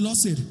this is what the Lord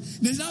said.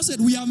 The Lord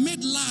said, we have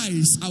made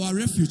lies our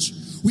refuge.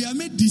 We have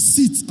made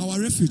deceit our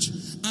refuge.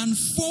 And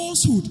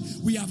falsehood,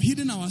 we have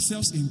hidden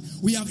ourselves in.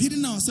 We have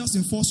hidden ourselves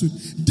in falsehood.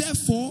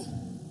 Therefore,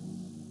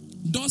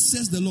 thus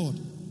says the Lord,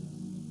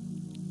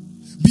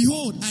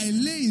 behold, I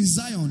lay in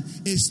Zion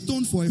a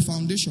stone for a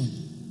foundation.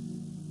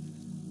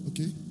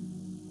 Okay?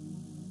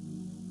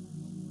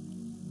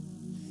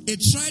 A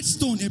tried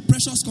stone, a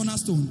precious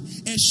cornerstone,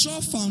 a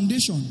sure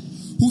foundation.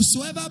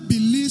 Whosoever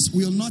believes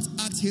will not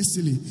act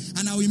hastily,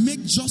 and I will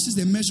make justice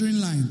the measuring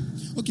line.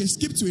 Okay,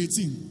 skip to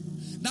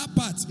 18. That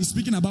part is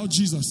speaking about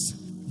Jesus.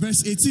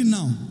 Verse 18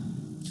 now.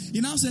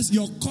 It now says,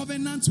 your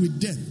covenant with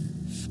death.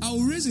 I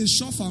will raise a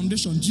sure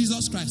foundation,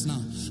 Jesus Christ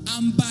now.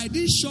 And by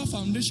this sure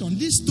foundation,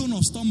 this stone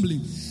of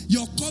stumbling,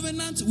 your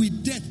covenant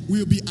with death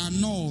will be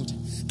annulled.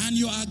 And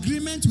your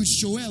agreement with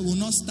Sheol will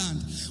not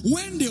stand.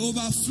 When the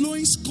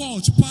overflowing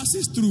scourge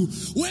passes through,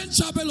 when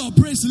Chapel of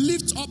Praise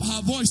lifts up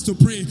her voice to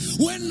pray,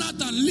 when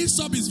Nathan lifts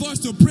up his voice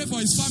to pray for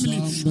his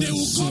family, they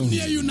will come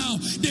near you now.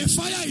 The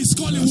fire is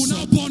calling, will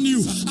now burn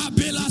you.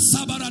 Abela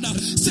Sabarada.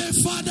 Say,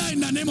 Father,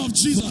 in the name of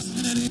Jesus.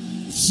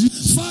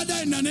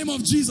 Father, in the name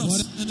of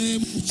Jesus,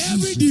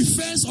 every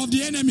defense of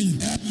the enemy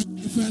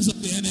defense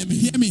of the enemy.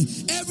 Hear me.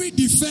 Every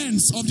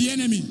defense of the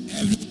enemy.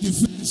 Every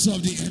defense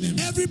of the enemy.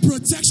 Every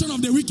protection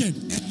of the wicked.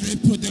 Every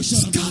protection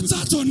of the wicked.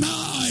 Scatter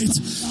tonight.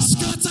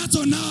 Scatter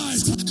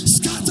tonight.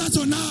 Scatter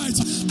tonight.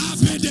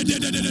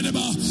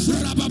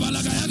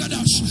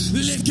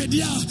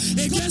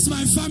 Against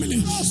my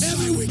family.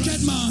 Every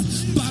wicked man.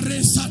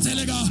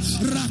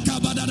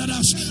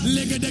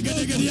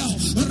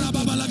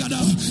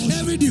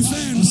 Every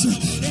defense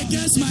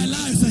against my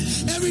life.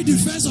 Every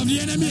defense of the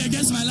enemy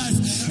against my life.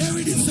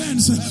 Every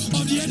defense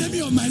of the enemy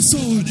of my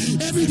soul.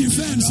 Every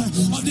defense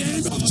of the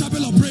enemy of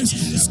Chapel of Praise.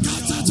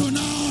 Scatter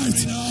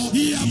tonight.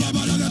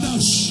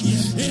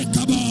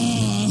 Ekaba.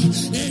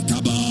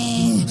 Ekaba.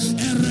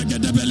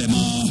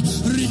 Eregedebelema.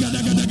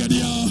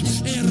 Rigadagadadia.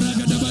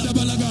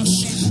 Eragadabadabalagash.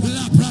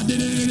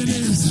 Lapradede.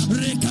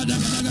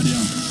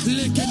 Rekadagadadia.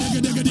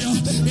 Lekedegadadia.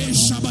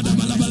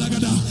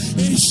 Eshabadabalagada.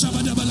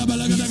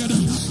 Eshabadabalagada.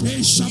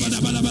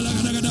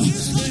 Eshabadabalagada.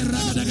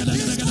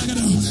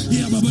 Eragadagadagadagada.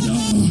 Yababada.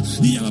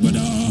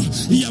 Yababada.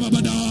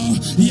 Yababada.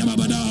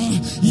 Yababada.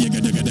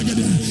 Yegadagada.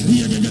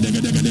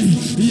 Yegadagada.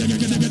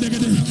 Yegadagada.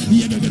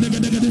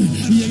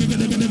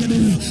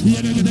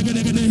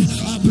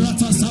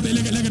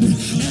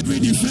 Every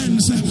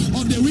defense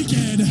of the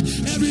wicked,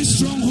 every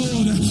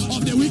stronghold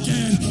of the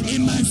wicked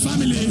in my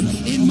family,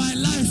 in my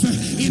life,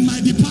 in my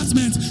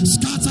department,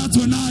 scatter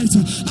tonight.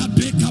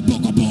 Abeka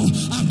bogobo,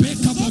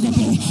 abeka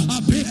bogobo,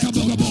 abeka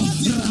bogobo.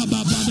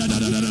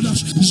 Rababada,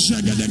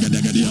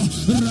 shagadagadadia,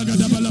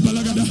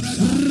 ragadabalabalagada,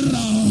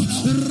 ra,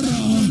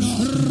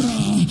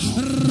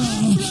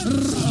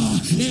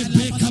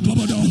 ebeka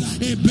bogodo,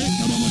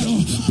 ebeka bogodo.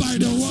 By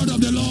the word of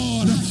the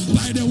Lord,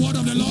 by the word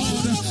of the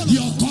Lord,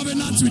 your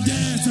covenant with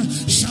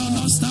death shall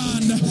not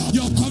stand.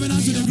 Your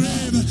covenant with the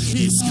grave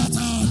is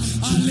scattered.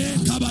 Ale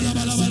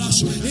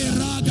kabalabalabash,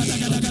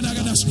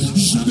 eragadagadagadagash,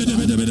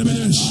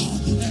 shabedebedebedebedesh,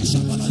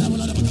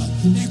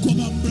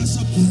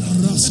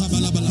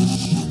 rasabalabala,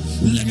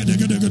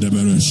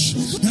 legadagadagadabarash,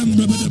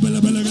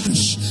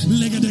 embebedebelebelegadesh,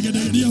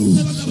 legadagadadio,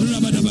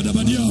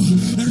 rabadabadabadio,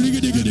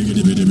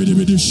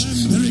 rigadagadagadabedebedish,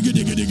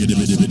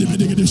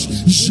 rigadagadagadabedebedish,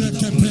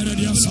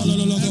 shekeperadia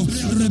salologo,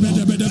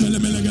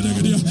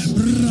 rebedebedebelegadagadia,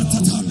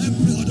 ratata.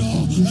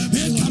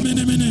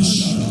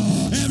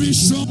 Every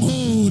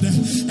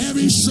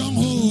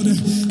stronghold,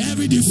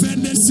 every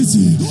defended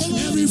city,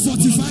 every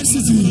fortified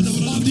city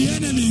of the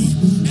enemy,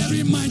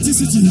 every mighty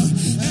city,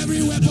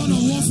 every weapon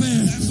of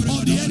warfare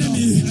of the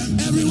enemy,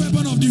 every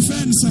weapon of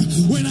defense.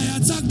 When I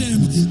attack them,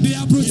 they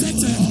are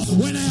protected.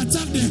 When I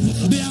attack them,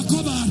 they are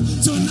covered.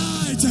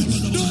 Tonight,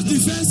 those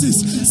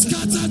defenses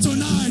scatter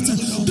tonight.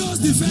 Those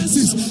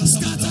defenses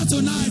scatter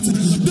tonight.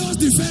 Those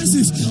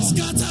defenses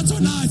scatter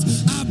tonight.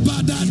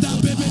 Abadada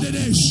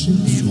bebedesh.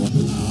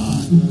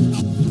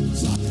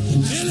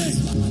 Hele,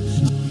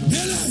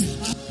 hele,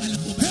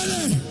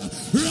 hele,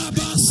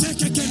 Rabba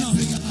Sekekena,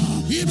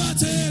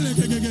 Ibatele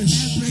Kegesh,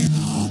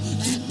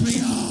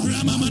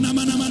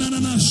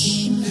 Ramamanamanamanash,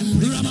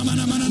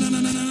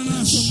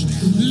 Ramamanamananash,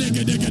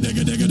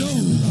 Legedegedegedegedo,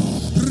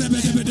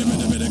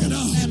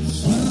 Rebedebedebedegada,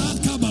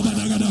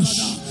 Rakababadagadash,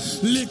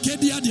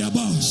 Lekedia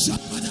Diaba,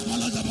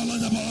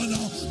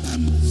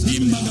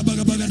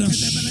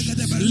 Imbagabagadash,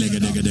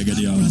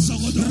 Legedegedegedia,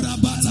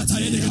 Rabata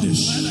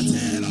Tayedegedesh.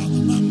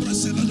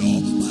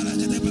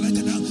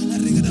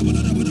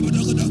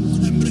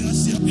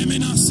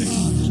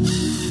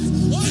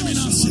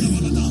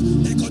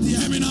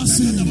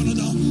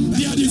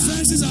 Their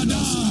defenses are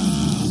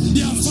down.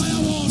 Their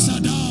firewalls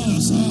are down.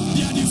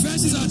 Their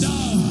defenses are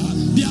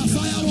down. Their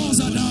firewalls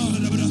are down.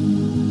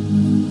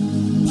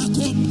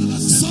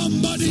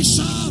 Somebody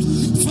shout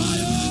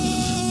fire.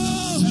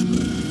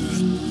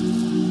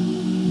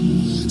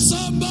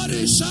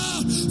 Somebody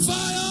shout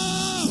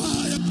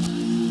fire.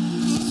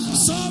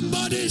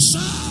 Somebody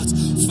shout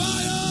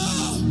fire.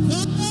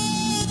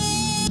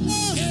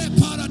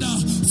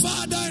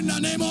 Father, in the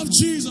name of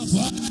Jesus.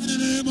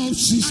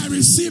 I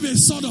receive a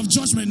sword of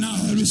judgment now.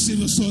 I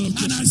receive a sword of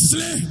judgment. And I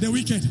slay the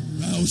wicked.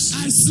 I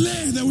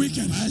slay the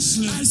wicked. I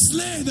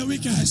slay the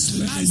wicked. I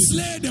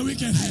slay the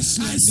wicked. I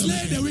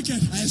slay the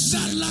wicked.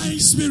 That lying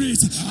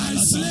spirit, I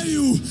slay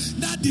you.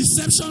 That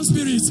deception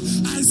spirit,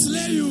 I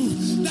slay you.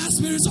 That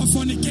spirit of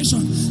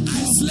fornication,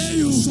 I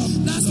slay you.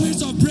 That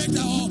spirit of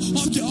breakdown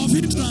of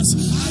hindrance,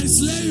 I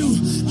slay you.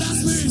 That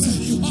spirit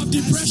of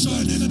depression,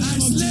 I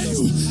slay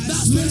you.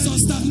 That spirit of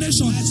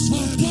stagnation,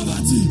 of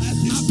poverty,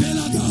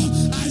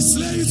 I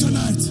slay you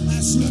tonight.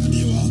 I slay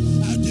you.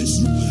 I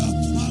destroy you.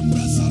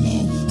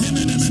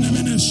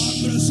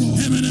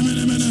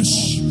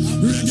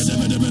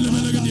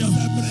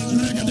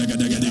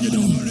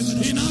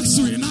 In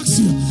Axu,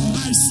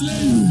 I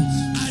slay you.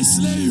 I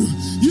slay you.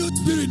 You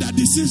spirit that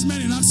deceives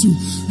men in Axu.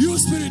 You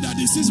spirit that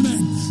deceives men.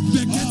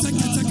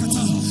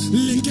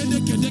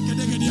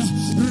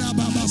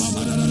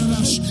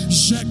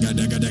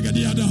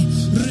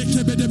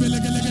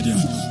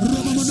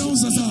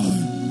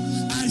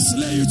 I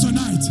slay you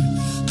tonight.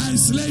 I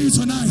slay you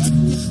tonight.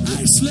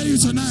 I slay you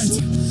tonight.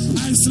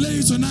 I slay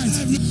you tonight.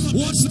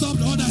 What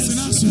stopped others in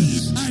Axu?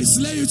 I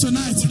slay you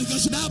tonight.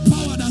 That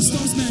power that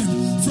stops men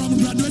from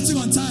graduating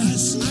on time,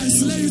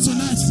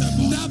 tonight.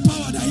 That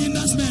power that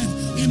hinders men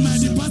in my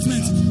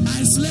department,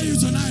 I slay you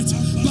tonight.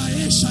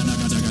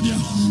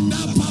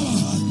 That power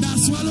that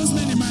swallows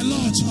men in my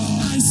lodge,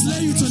 I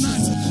slay you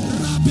tonight.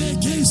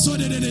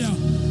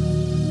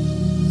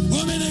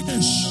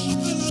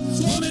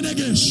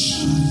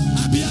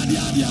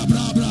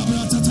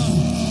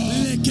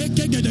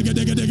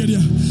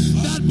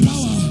 That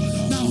power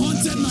that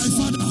haunted my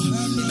father,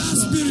 that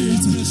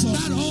spirit,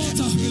 that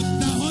altar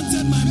that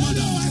haunted my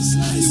mother, I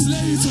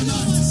slay you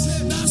tonight.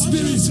 That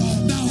spirit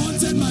that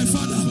haunted my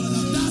father,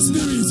 that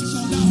spirit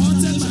that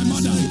haunted my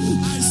mother,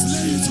 I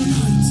slay you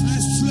tonight. I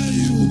slay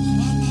you.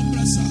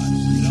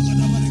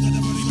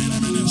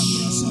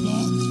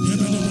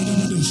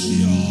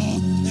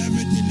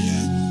 Everything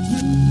here,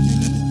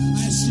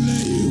 I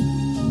slay you.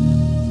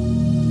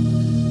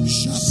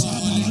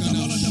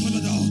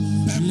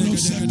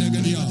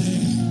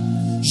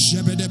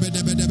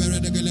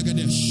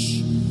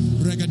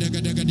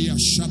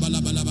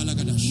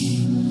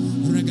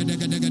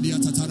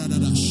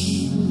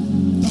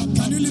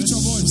 Can you lift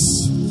your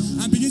voice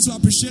and begin to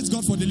appreciate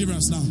God for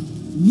deliverance now?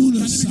 Can you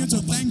begin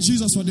to thank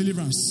Jesus for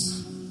deliverance?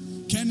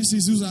 For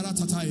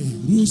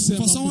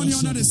someone here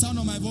under the sound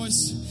of my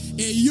voice,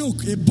 a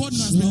yoke, a burden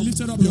has been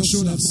lifted up your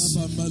shoulders.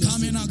 A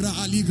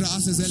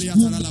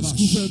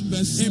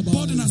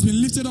burden has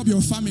been lifted up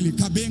your family.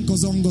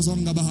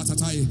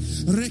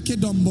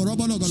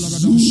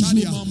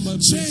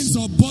 Chains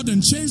of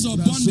burden, chains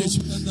of bondage,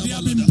 they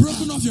have been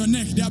broken off your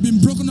neck. They have been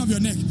broken off your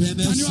neck.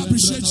 Can you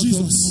appreciate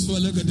Jesus?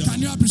 Can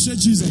you appreciate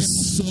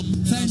Jesus?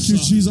 Thank you,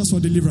 Jesus, for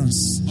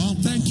deliverance.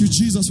 Thank you,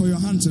 Jesus, for your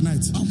hand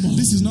tonight.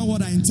 This is not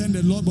what I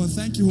intended, Lord, but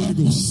thank you, Holy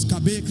Ghost. In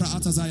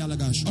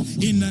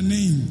the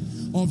name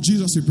of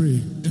Jesus we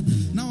pray.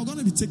 Now we're going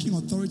to be taking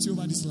authority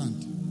over this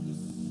land.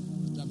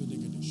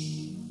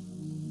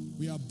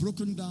 We have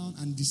broken down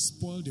and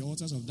despoiled the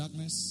altars of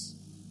darkness.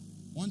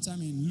 One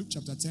time in Luke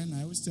chapter 10,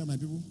 I always tell my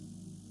people,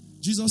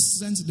 Jesus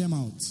sent them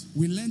out.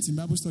 We learned in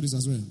Bible studies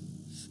as well.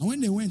 And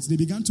when they went, they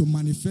began to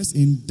manifest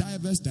in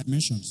diverse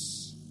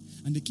dimensions.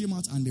 And they came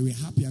out and they were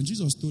happy. And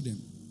Jesus told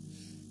them,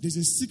 there's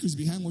a secret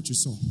behind what you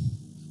saw.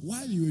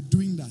 While you were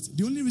doing that,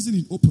 the only reason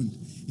it opened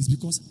is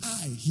because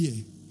I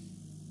here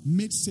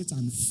made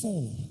Satan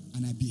fall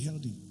and I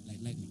beheld him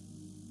like lightning.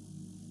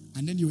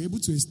 And then you were able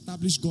to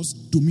establish God's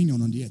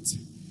dominion on the earth.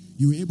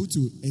 You were able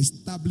to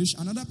establish,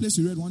 another place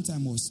we read one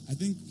time was, I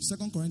think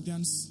 2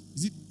 Corinthians,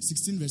 is it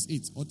 16 verse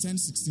 8 or 10,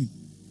 16?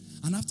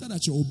 And after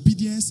that, your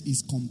obedience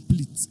is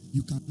complete.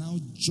 You can now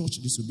judge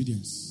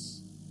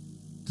disobedience.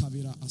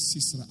 Kavira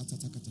asisra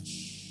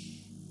atatakatash.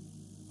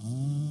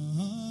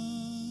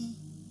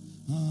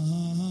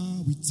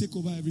 We take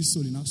over every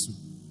soul in Aksu.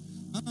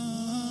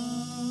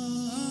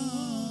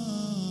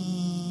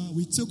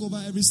 We take over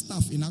every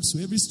staff in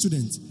Aksu, every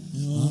student.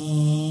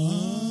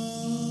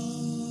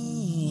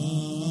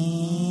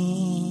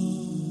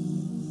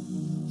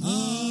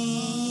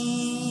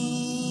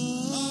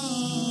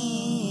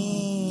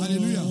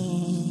 Hallelujah.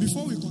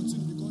 Before we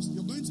continue, because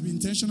you're going to be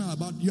intentional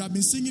about, you have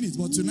been singing it,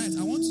 but tonight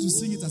I want you to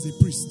sing it as a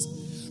priest.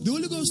 The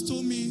Holy Ghost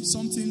told me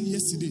something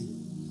yesterday.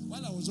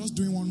 While I was just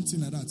doing one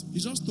thing like that, he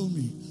just told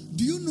me,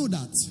 do you know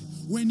that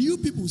when you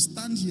people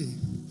stand here,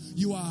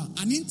 you are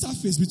an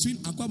interface between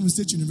Akwa Ibom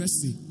State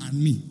University and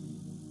me?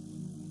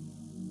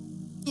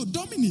 So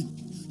Dominic,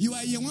 you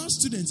are a one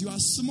student, you are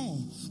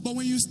small, but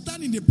when you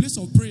stand in the place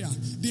of prayer,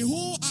 the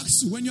whole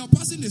AXU, when you're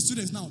passing the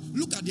students now,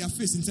 look at their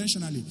face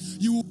intentionally.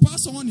 You will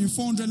pass someone in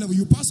 400 level,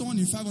 you pass someone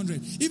in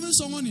 500, even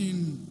someone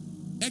in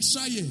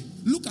extra year,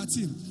 look at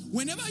him.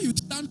 Whenever you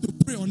stand to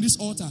pray on this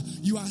altar,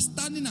 you are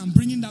standing and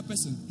bringing that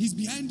person. He's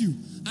behind you.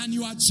 And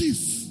you are chief,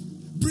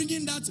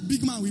 bringing that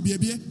big man with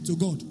baby to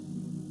God.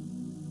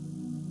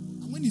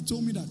 And when he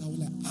told me that, I was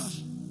like,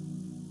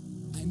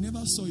 I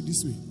never saw it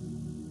this way.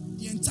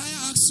 The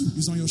entire AXU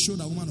is on your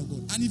shoulder, woman of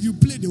God. And if you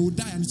play, they will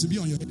die and it will be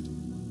on your head.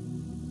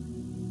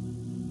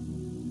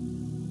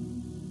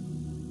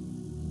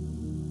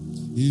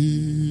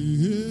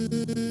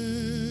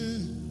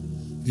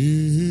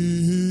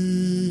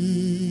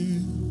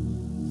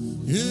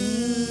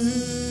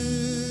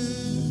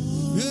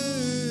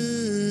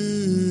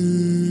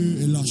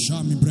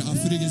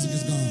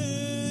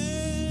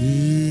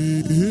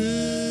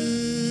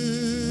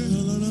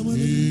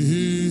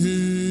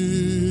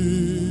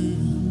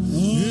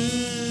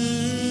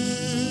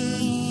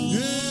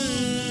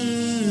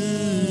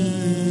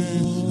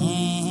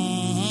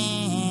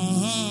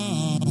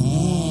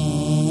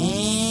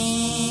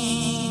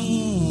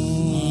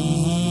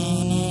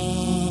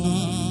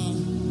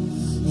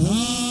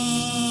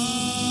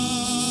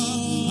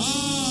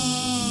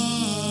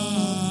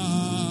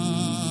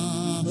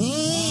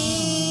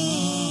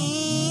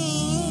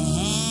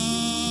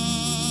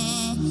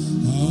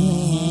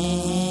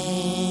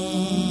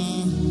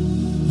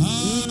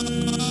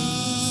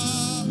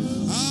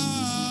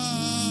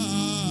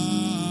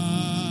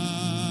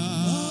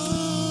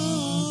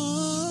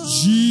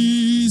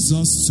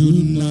 Jesus,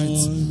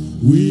 tonight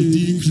we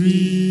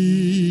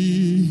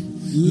decree,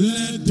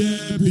 let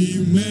there be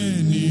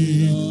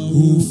many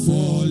who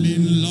fall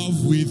in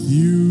love with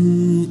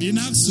you. In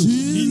AXU,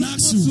 in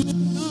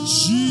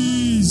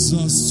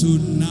Jesus,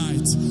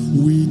 tonight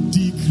we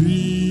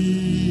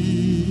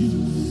decree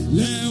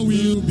there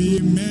will be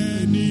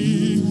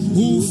many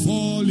who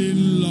fall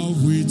in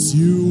love with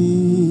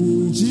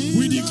you.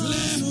 We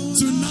declare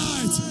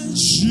tonight,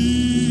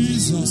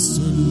 Jesus,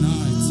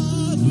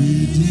 tonight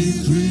we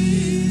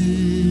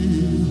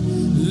decree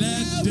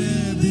let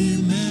there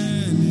be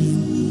many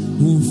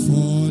who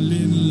fall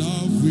in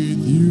love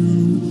with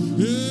you.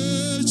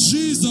 Hey,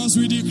 Jesus,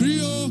 we decree,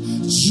 oh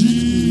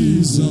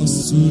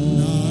Jesus,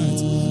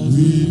 tonight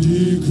we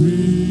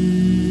decree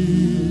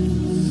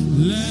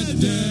let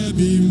there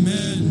be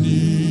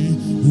many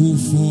who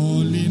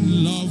fall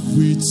in love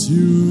with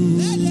you.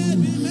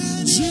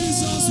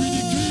 Jesus, we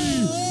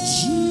decree,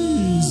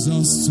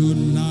 Jesus,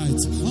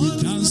 tonight we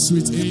dance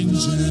with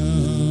angels.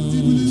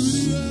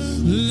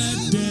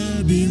 Let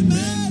there be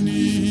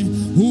many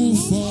who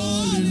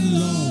fall in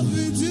love.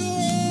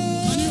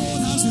 Can you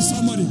hold hands with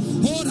somebody?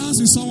 Hold hands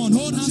with someone.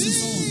 Hold hands with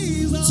someone.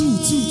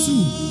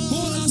 Two.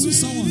 Hold hands with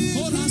someone.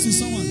 Hold hands with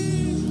someone.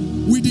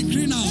 We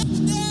decree now.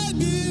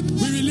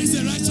 We release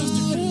the righteous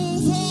decree.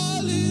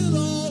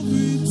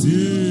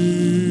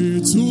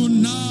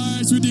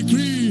 Tonight we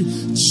decree,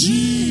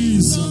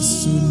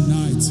 Jesus,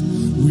 tonight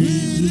we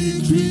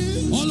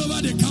decree all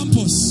over the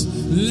campus,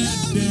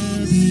 let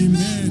there be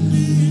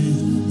many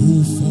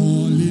who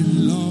fall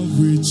in love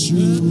with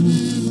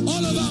you.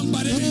 All over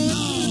Mbadene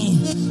now,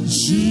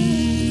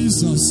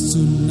 Jesus,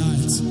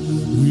 tonight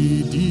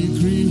we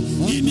decree.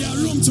 In their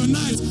room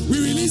tonight, we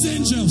release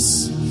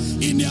angels.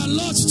 In their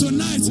lodge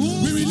tonight,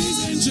 we release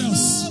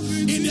angels.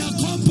 In their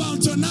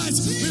compound tonight,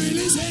 we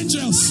release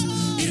angels.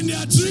 In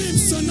their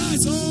dreams tonight,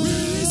 we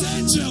release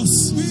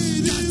angels.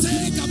 Let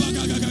there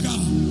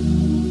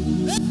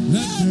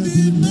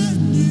be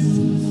many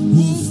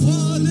who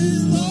fall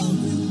in love.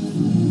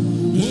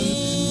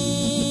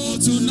 Oh,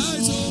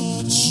 tonight,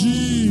 oh,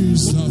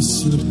 Jesus,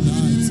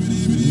 tonight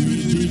we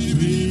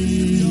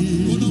decree.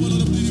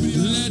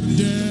 Let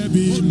there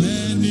be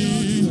many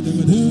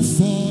who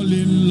fall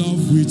in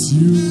love with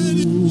you.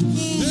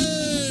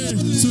 Hey,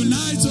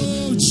 tonight,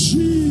 oh,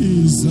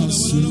 Jesus,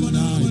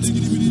 tonight we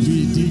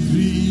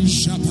decree.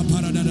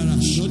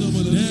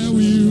 There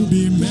will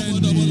be many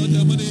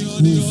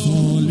who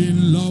fall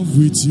in love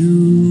with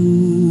you.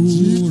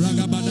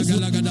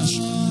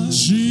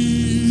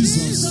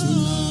 Jesus,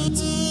 tonight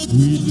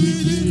we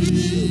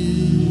decree.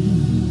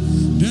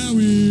 There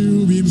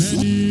will be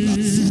many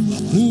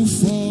who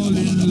fall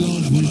in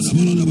love with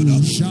you.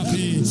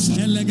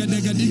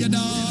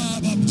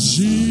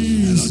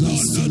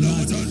 Jesus,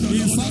 tonight.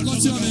 In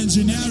Faculty of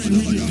Engineering,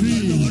 we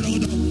decree. There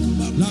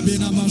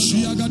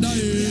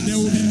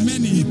will be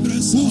many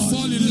who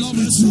fall in love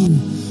with you.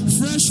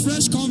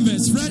 Fresh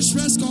converts,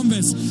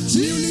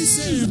 newly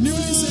saved.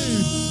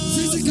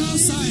 Physical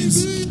science,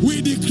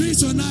 we decree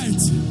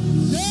tonight.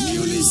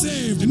 Newly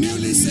saved.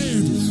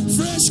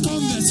 Fresh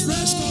converts.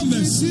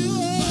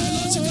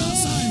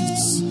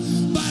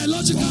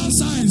 Biological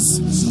science,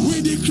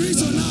 we decree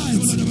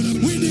tonight.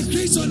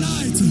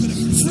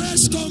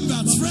 Fresh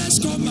converts.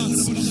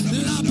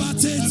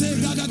 Labatete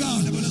gagaga.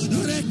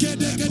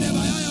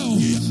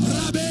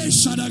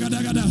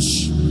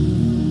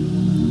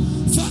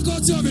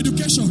 Faculty of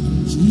Education,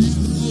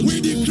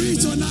 we decree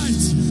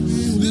tonight,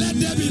 let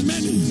there be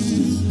many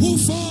who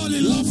fall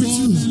in love with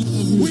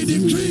you. We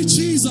decree,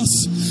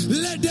 Jesus,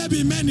 let there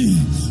be many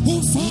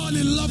who fall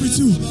in love with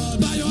you.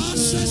 By your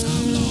outstretched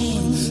arm,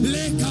 Lord,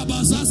 let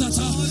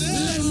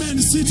men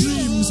see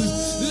dreams,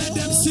 let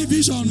them see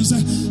visions,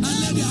 and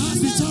let their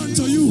hearts be turned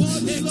to you.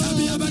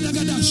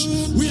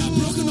 We have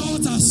broken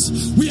altars,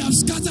 we have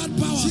scattered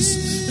powers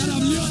that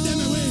have lured them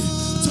away.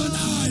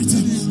 Tonight,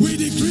 we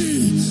decree,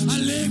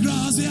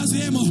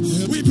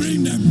 we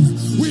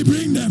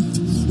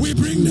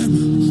bring them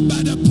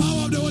by the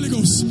power of the Holy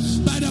Ghost,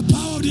 by the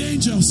power of the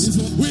angels.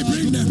 We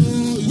bring them.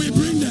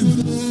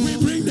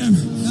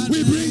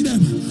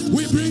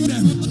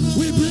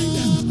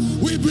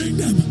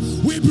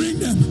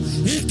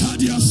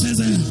 Ekadia says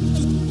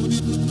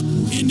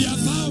in their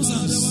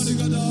thousands,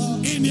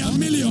 in their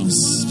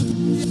millions,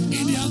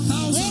 in their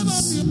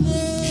thousands, in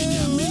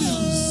their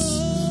millions.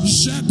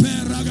 Shepe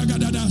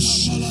ragagadadash,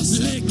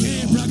 leke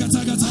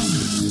bragatagata,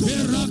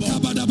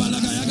 erakabada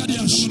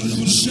balagayagadiash,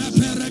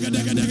 shepe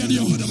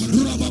regadegadegadio,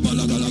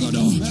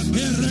 robabalagalogodo,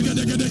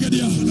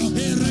 eregadegadegadia,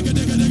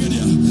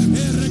 eregadegadegadia,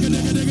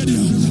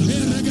 eregadegadegadia,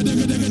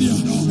 eregadegadegadia,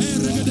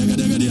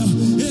 eregadegadegadia,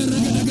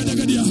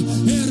 eregadegadegadia,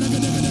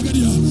 eregadegadegadia,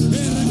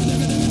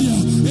 eregadegadegadia,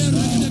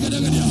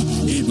 eregadegadegadia,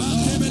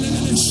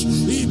 ibakebelegesh,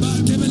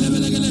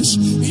 ibakebelegesh,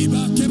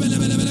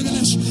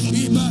 ibakebelegesh,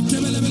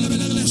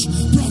 ibakebelegesh.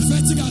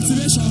 Prophetic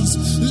activations,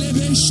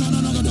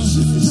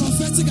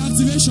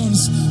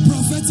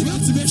 prophetic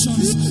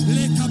activations,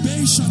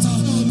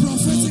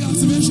 prophetic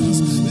activations,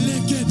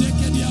 prophetic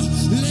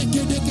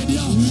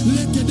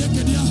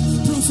activations,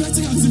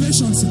 prophetic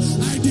activations.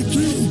 I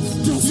decree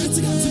prophetic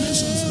activations,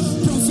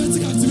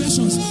 prophetic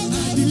activations.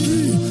 I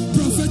decree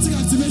prophetic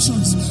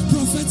activations,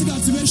 prophetic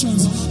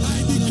activations.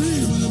 I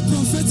decree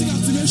prophetic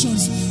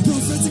activations,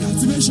 prophetic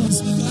activations.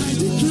 I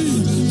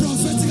decree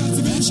prophetic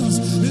activations.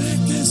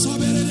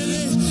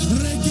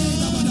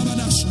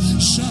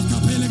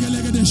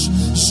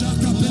 I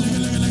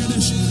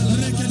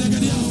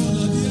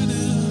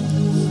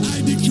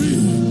decree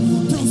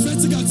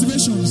prophetic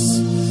activations.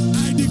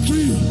 I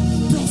decree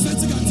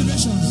prophetic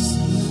activations.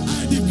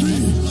 I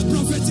decree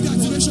prophetic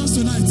activations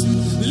tonight.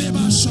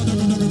 Leba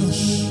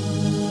shadagodagodosh.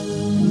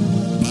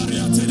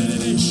 Baria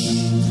tededesh.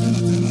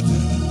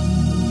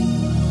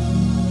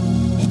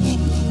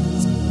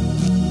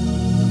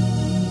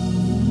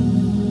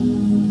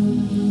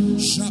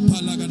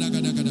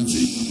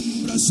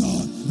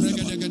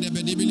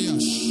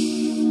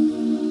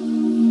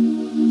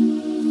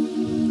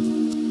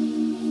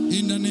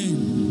 In the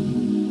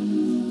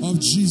name of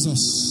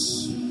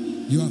Jesus,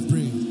 you have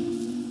prayed.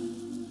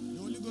 The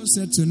Holy Ghost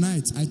said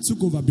tonight, I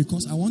took over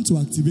because I want to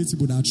activate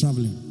people that are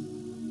traveling.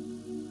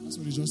 That's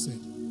what he just said.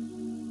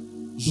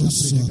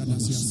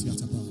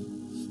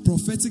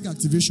 Prophetic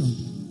activation.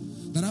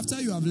 That after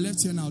you have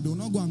left here now, they will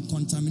not go and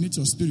contaminate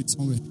your spirit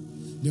somewhere.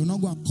 They will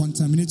not go and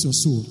contaminate your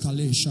soul.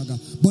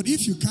 But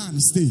if you can,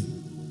 stay.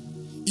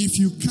 If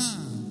you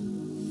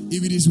can,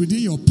 if it is within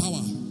your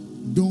power,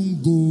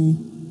 don't go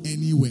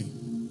anywhere.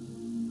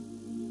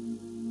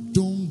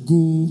 Don't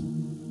go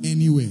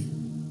anywhere.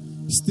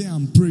 Stay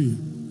and pray.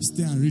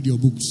 Stay and read your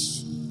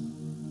books.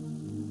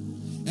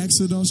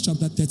 Exodus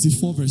chapter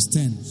 34 verse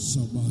 10.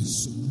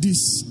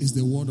 This is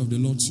the word of the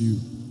Lord to you.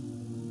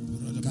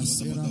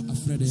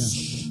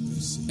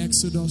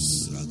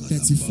 Exodus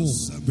 34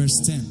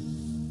 verse 10.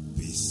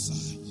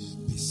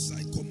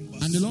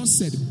 And the Lord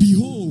said,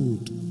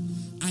 behold,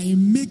 I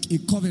make a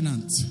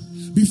covenant.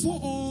 Before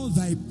all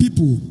thy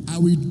people, I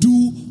will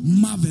do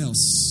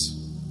marvels.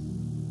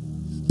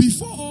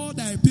 Before all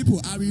thy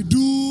people, I will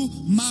do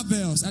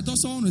marvels. I thought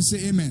someone would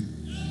say amen.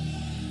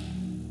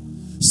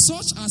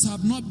 Such as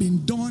have not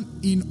been done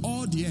in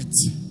all the earth,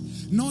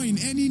 nor in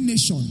any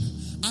nation.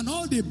 And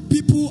all the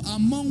people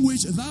among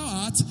which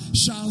thou art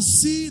shall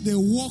see the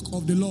work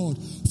of the Lord.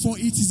 For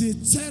it is a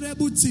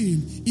terrible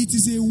thing. It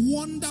is a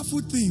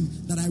wonderful thing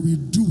that I will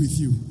do with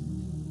you.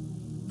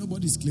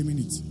 Nobody is claiming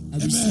it. I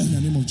receive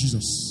in the name of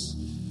Jesus.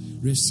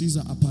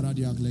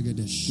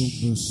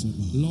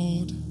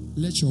 Lord,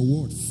 let your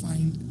word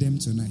find them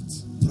tonight.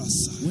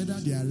 Whether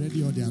they are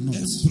ready or they are not.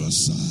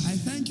 I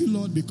thank you,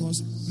 Lord,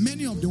 because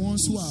many of the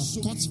ones who have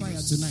caught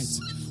fire tonight,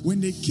 when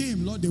they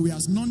came, Lord, they were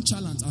as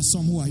nonchalant as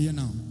some who are here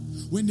now.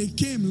 When they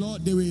came,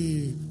 Lord, they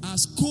were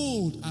as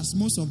cold as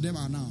most of them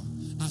are now.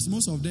 As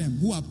most of them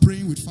who are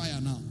praying with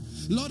fire now.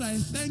 Lord, I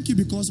thank you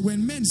because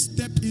when men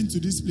step into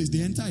this place,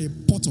 they enter a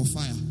pot of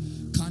fire.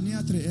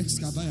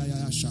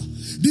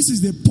 This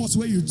is the pot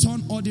where you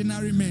turn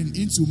ordinary men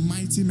into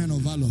mighty men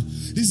of valor.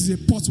 This is a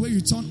pot where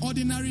you turn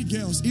ordinary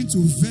girls into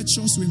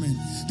virtuous women.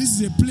 This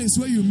is a place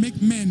where you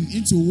make men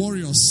into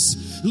warriors.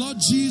 Lord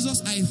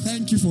Jesus, I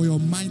thank you for your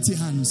mighty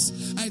hands.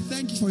 I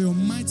thank you for your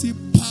mighty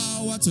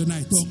power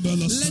tonight.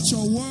 Let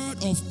your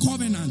word of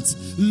covenant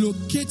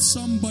locate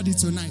somebody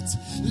tonight.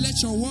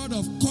 Let your word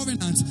of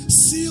covenant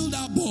seal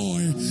that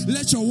boy.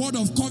 Let your word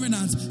of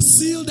covenant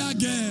seal that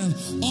girl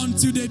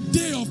until the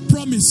day of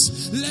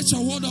promise. Let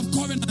your word of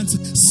covenant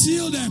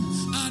seal them.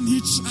 And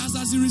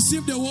as he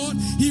received the word,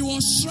 he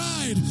was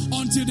tried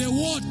until the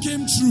word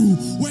came true.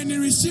 When he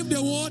received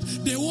the word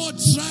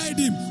tried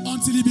him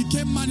until he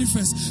became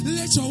manifest.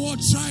 Let your word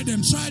try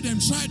them,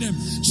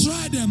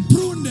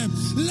 prune them.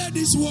 Let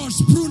these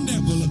words prune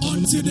them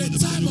until the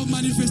time of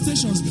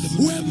manifestations,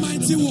 where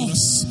mighty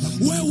works,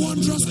 where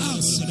wondrous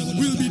acts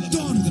will be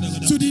done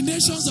to the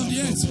nations of the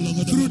earth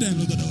through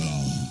them.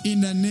 In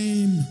the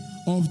name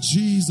of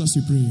Jesus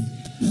we pray.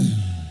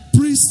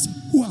 Priests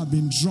who have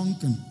been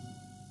drunken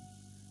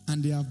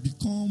and they have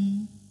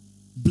become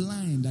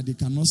blind that they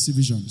cannot see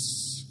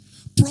visions.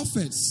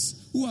 Prophets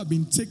who have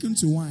been taken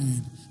to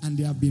wine and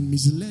they have been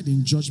misled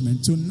in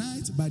judgment.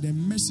 Tonight, by the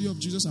mercy of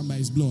Jesus and by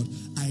his blood,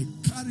 I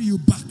carry you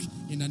back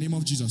in the name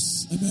of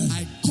Jesus. Amen.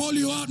 I call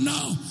you out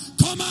now.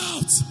 Come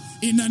out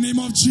in the name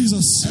of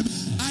Jesus.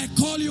 Amen. I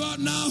call you out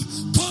now.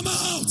 Come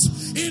out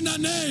in the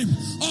name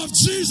of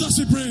Jesus,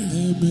 we pray.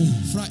 Amen.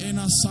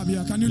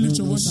 Can you lift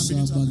your voice and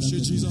begin to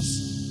appreciate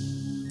Jesus?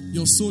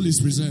 Your soul is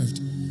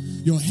preserved.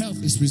 Your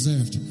health is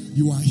preserved.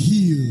 You are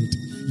healed.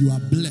 You are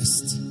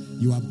blessed.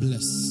 You are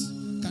blessed.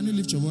 Can you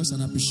lift your voice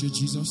and appreciate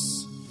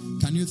Jesus?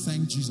 Can you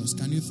thank Jesus?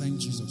 Can you thank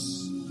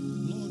Jesus?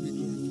 Lord, we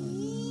glorify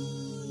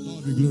you.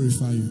 Lord, we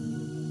glorify you.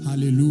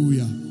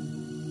 Hallelujah.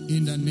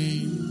 In the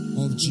name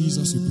of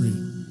Jesus we pray.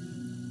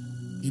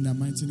 In the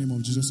mighty name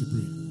of Jesus we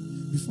pray.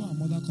 Before our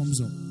mother comes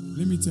up,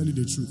 let me tell you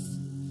the truth.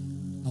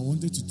 I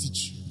wanted to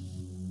teach.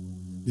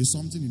 There's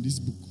something in this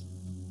book.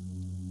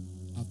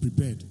 I've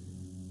prepared.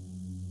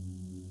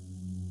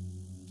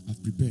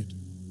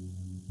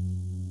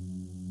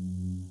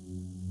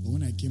 But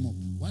when I came up,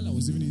 while I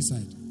was even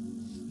inside,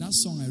 that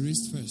song I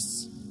raised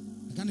first,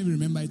 I can't even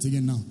remember it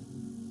again now.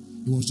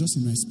 It was just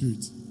in my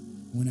spirit.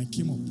 When I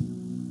came up,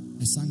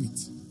 I sang it.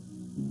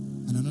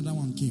 And another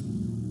one came.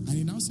 And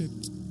he now said,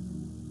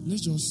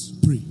 let's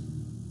just pray.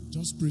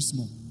 Just pray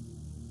small.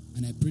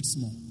 And I prayed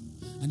small.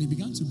 And he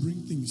began to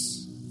bring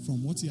things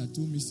from what he had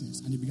told me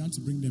since. And he began to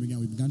bring them again.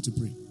 We began to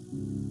pray.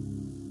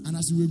 And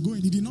as we were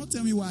going, he did not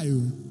tell me why.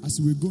 As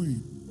we were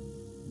going,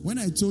 When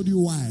I told you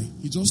why,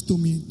 he just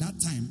told me that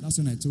time. That's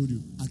when I told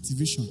you.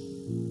 Activation.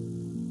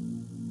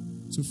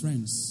 So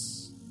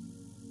friends,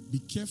 be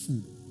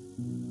careful,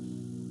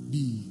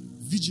 be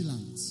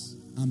vigilant,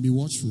 and be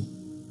watchful.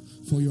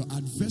 For your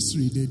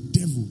adversary, the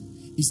devil,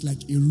 is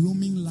like a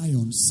roaming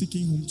lion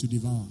seeking whom to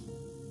devour.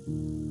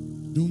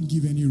 Don't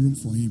give any room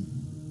for him.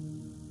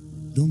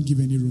 Don't give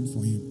any room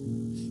for him.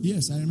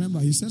 Yes, I remember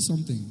he said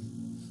something.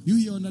 You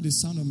hear under the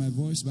sound of my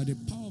voice by the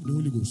power of the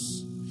Holy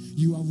Ghost.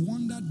 You have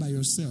wondered by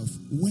yourself,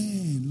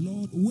 when,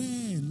 Lord,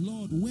 when?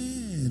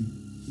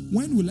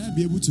 When will I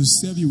be able to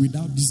serve you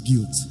without this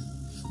guilt?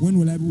 When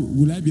will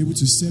I be able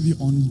to serve you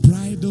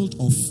unbridled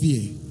of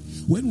fear?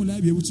 When will I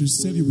be able to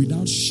serve you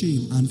without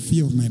shame and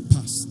fear of my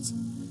past?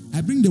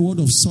 I bring the word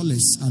of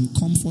solace and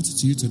comfort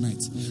to you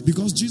tonight,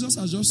 because Jesus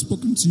has just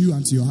spoken to you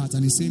and to your heart,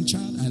 and he's saying,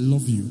 child, I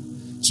love you.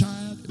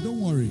 Child,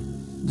 don't worry.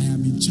 I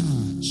am in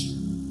charge.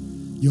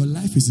 Your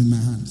life is in my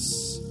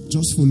hands.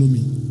 Just follow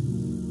me.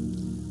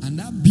 And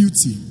that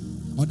beauty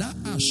or that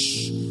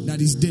ash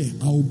that is there,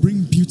 I will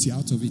bring beauty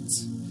out of it.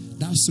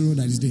 That sorrow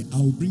that is there, I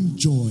will bring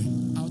joy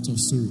out of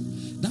sorrow.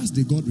 That's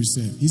the God we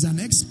serve. He's an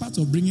expert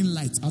of bringing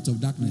light out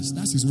of darkness.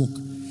 That's his work.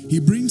 He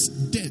brings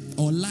death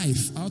or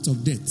life out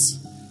of death.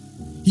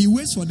 He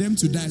waits for them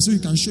to die so he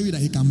can show you that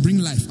he can bring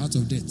life out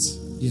of death.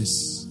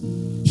 Yes.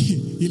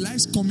 He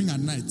likes coming at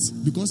night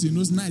because he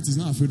knows night is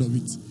not afraid of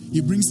it.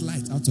 He brings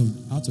light out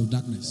of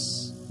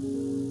darkness.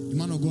 The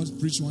man of God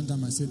preached one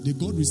time. I said, the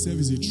God we serve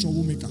is a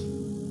troublemaker.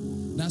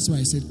 That's why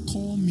I said,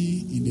 call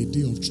me in the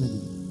day of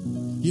trouble.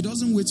 He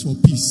doesn't wait for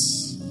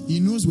peace. He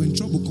knows when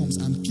trouble comes,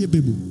 I'm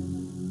capable.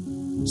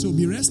 So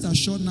be rest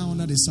assured now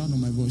under the sound of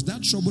my voice.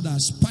 That trouble that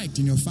has spiked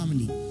in your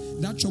family,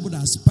 that trouble that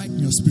has spiked in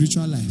your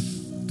spiritual life,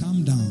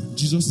 calm down.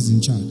 Jesus is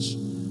in charge.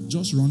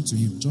 Just run to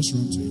him. Just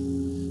run to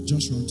him.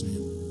 Just run to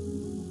him.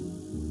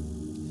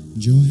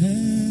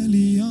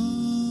 Johelion,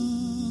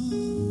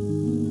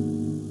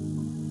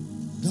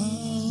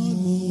 God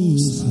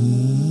Most High,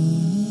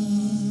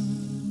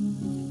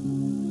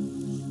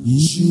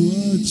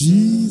 Yeshua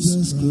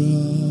Jesus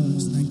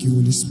Christ, thank you,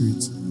 Holy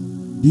Spirit.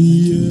 The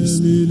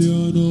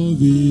million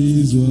of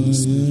Israel.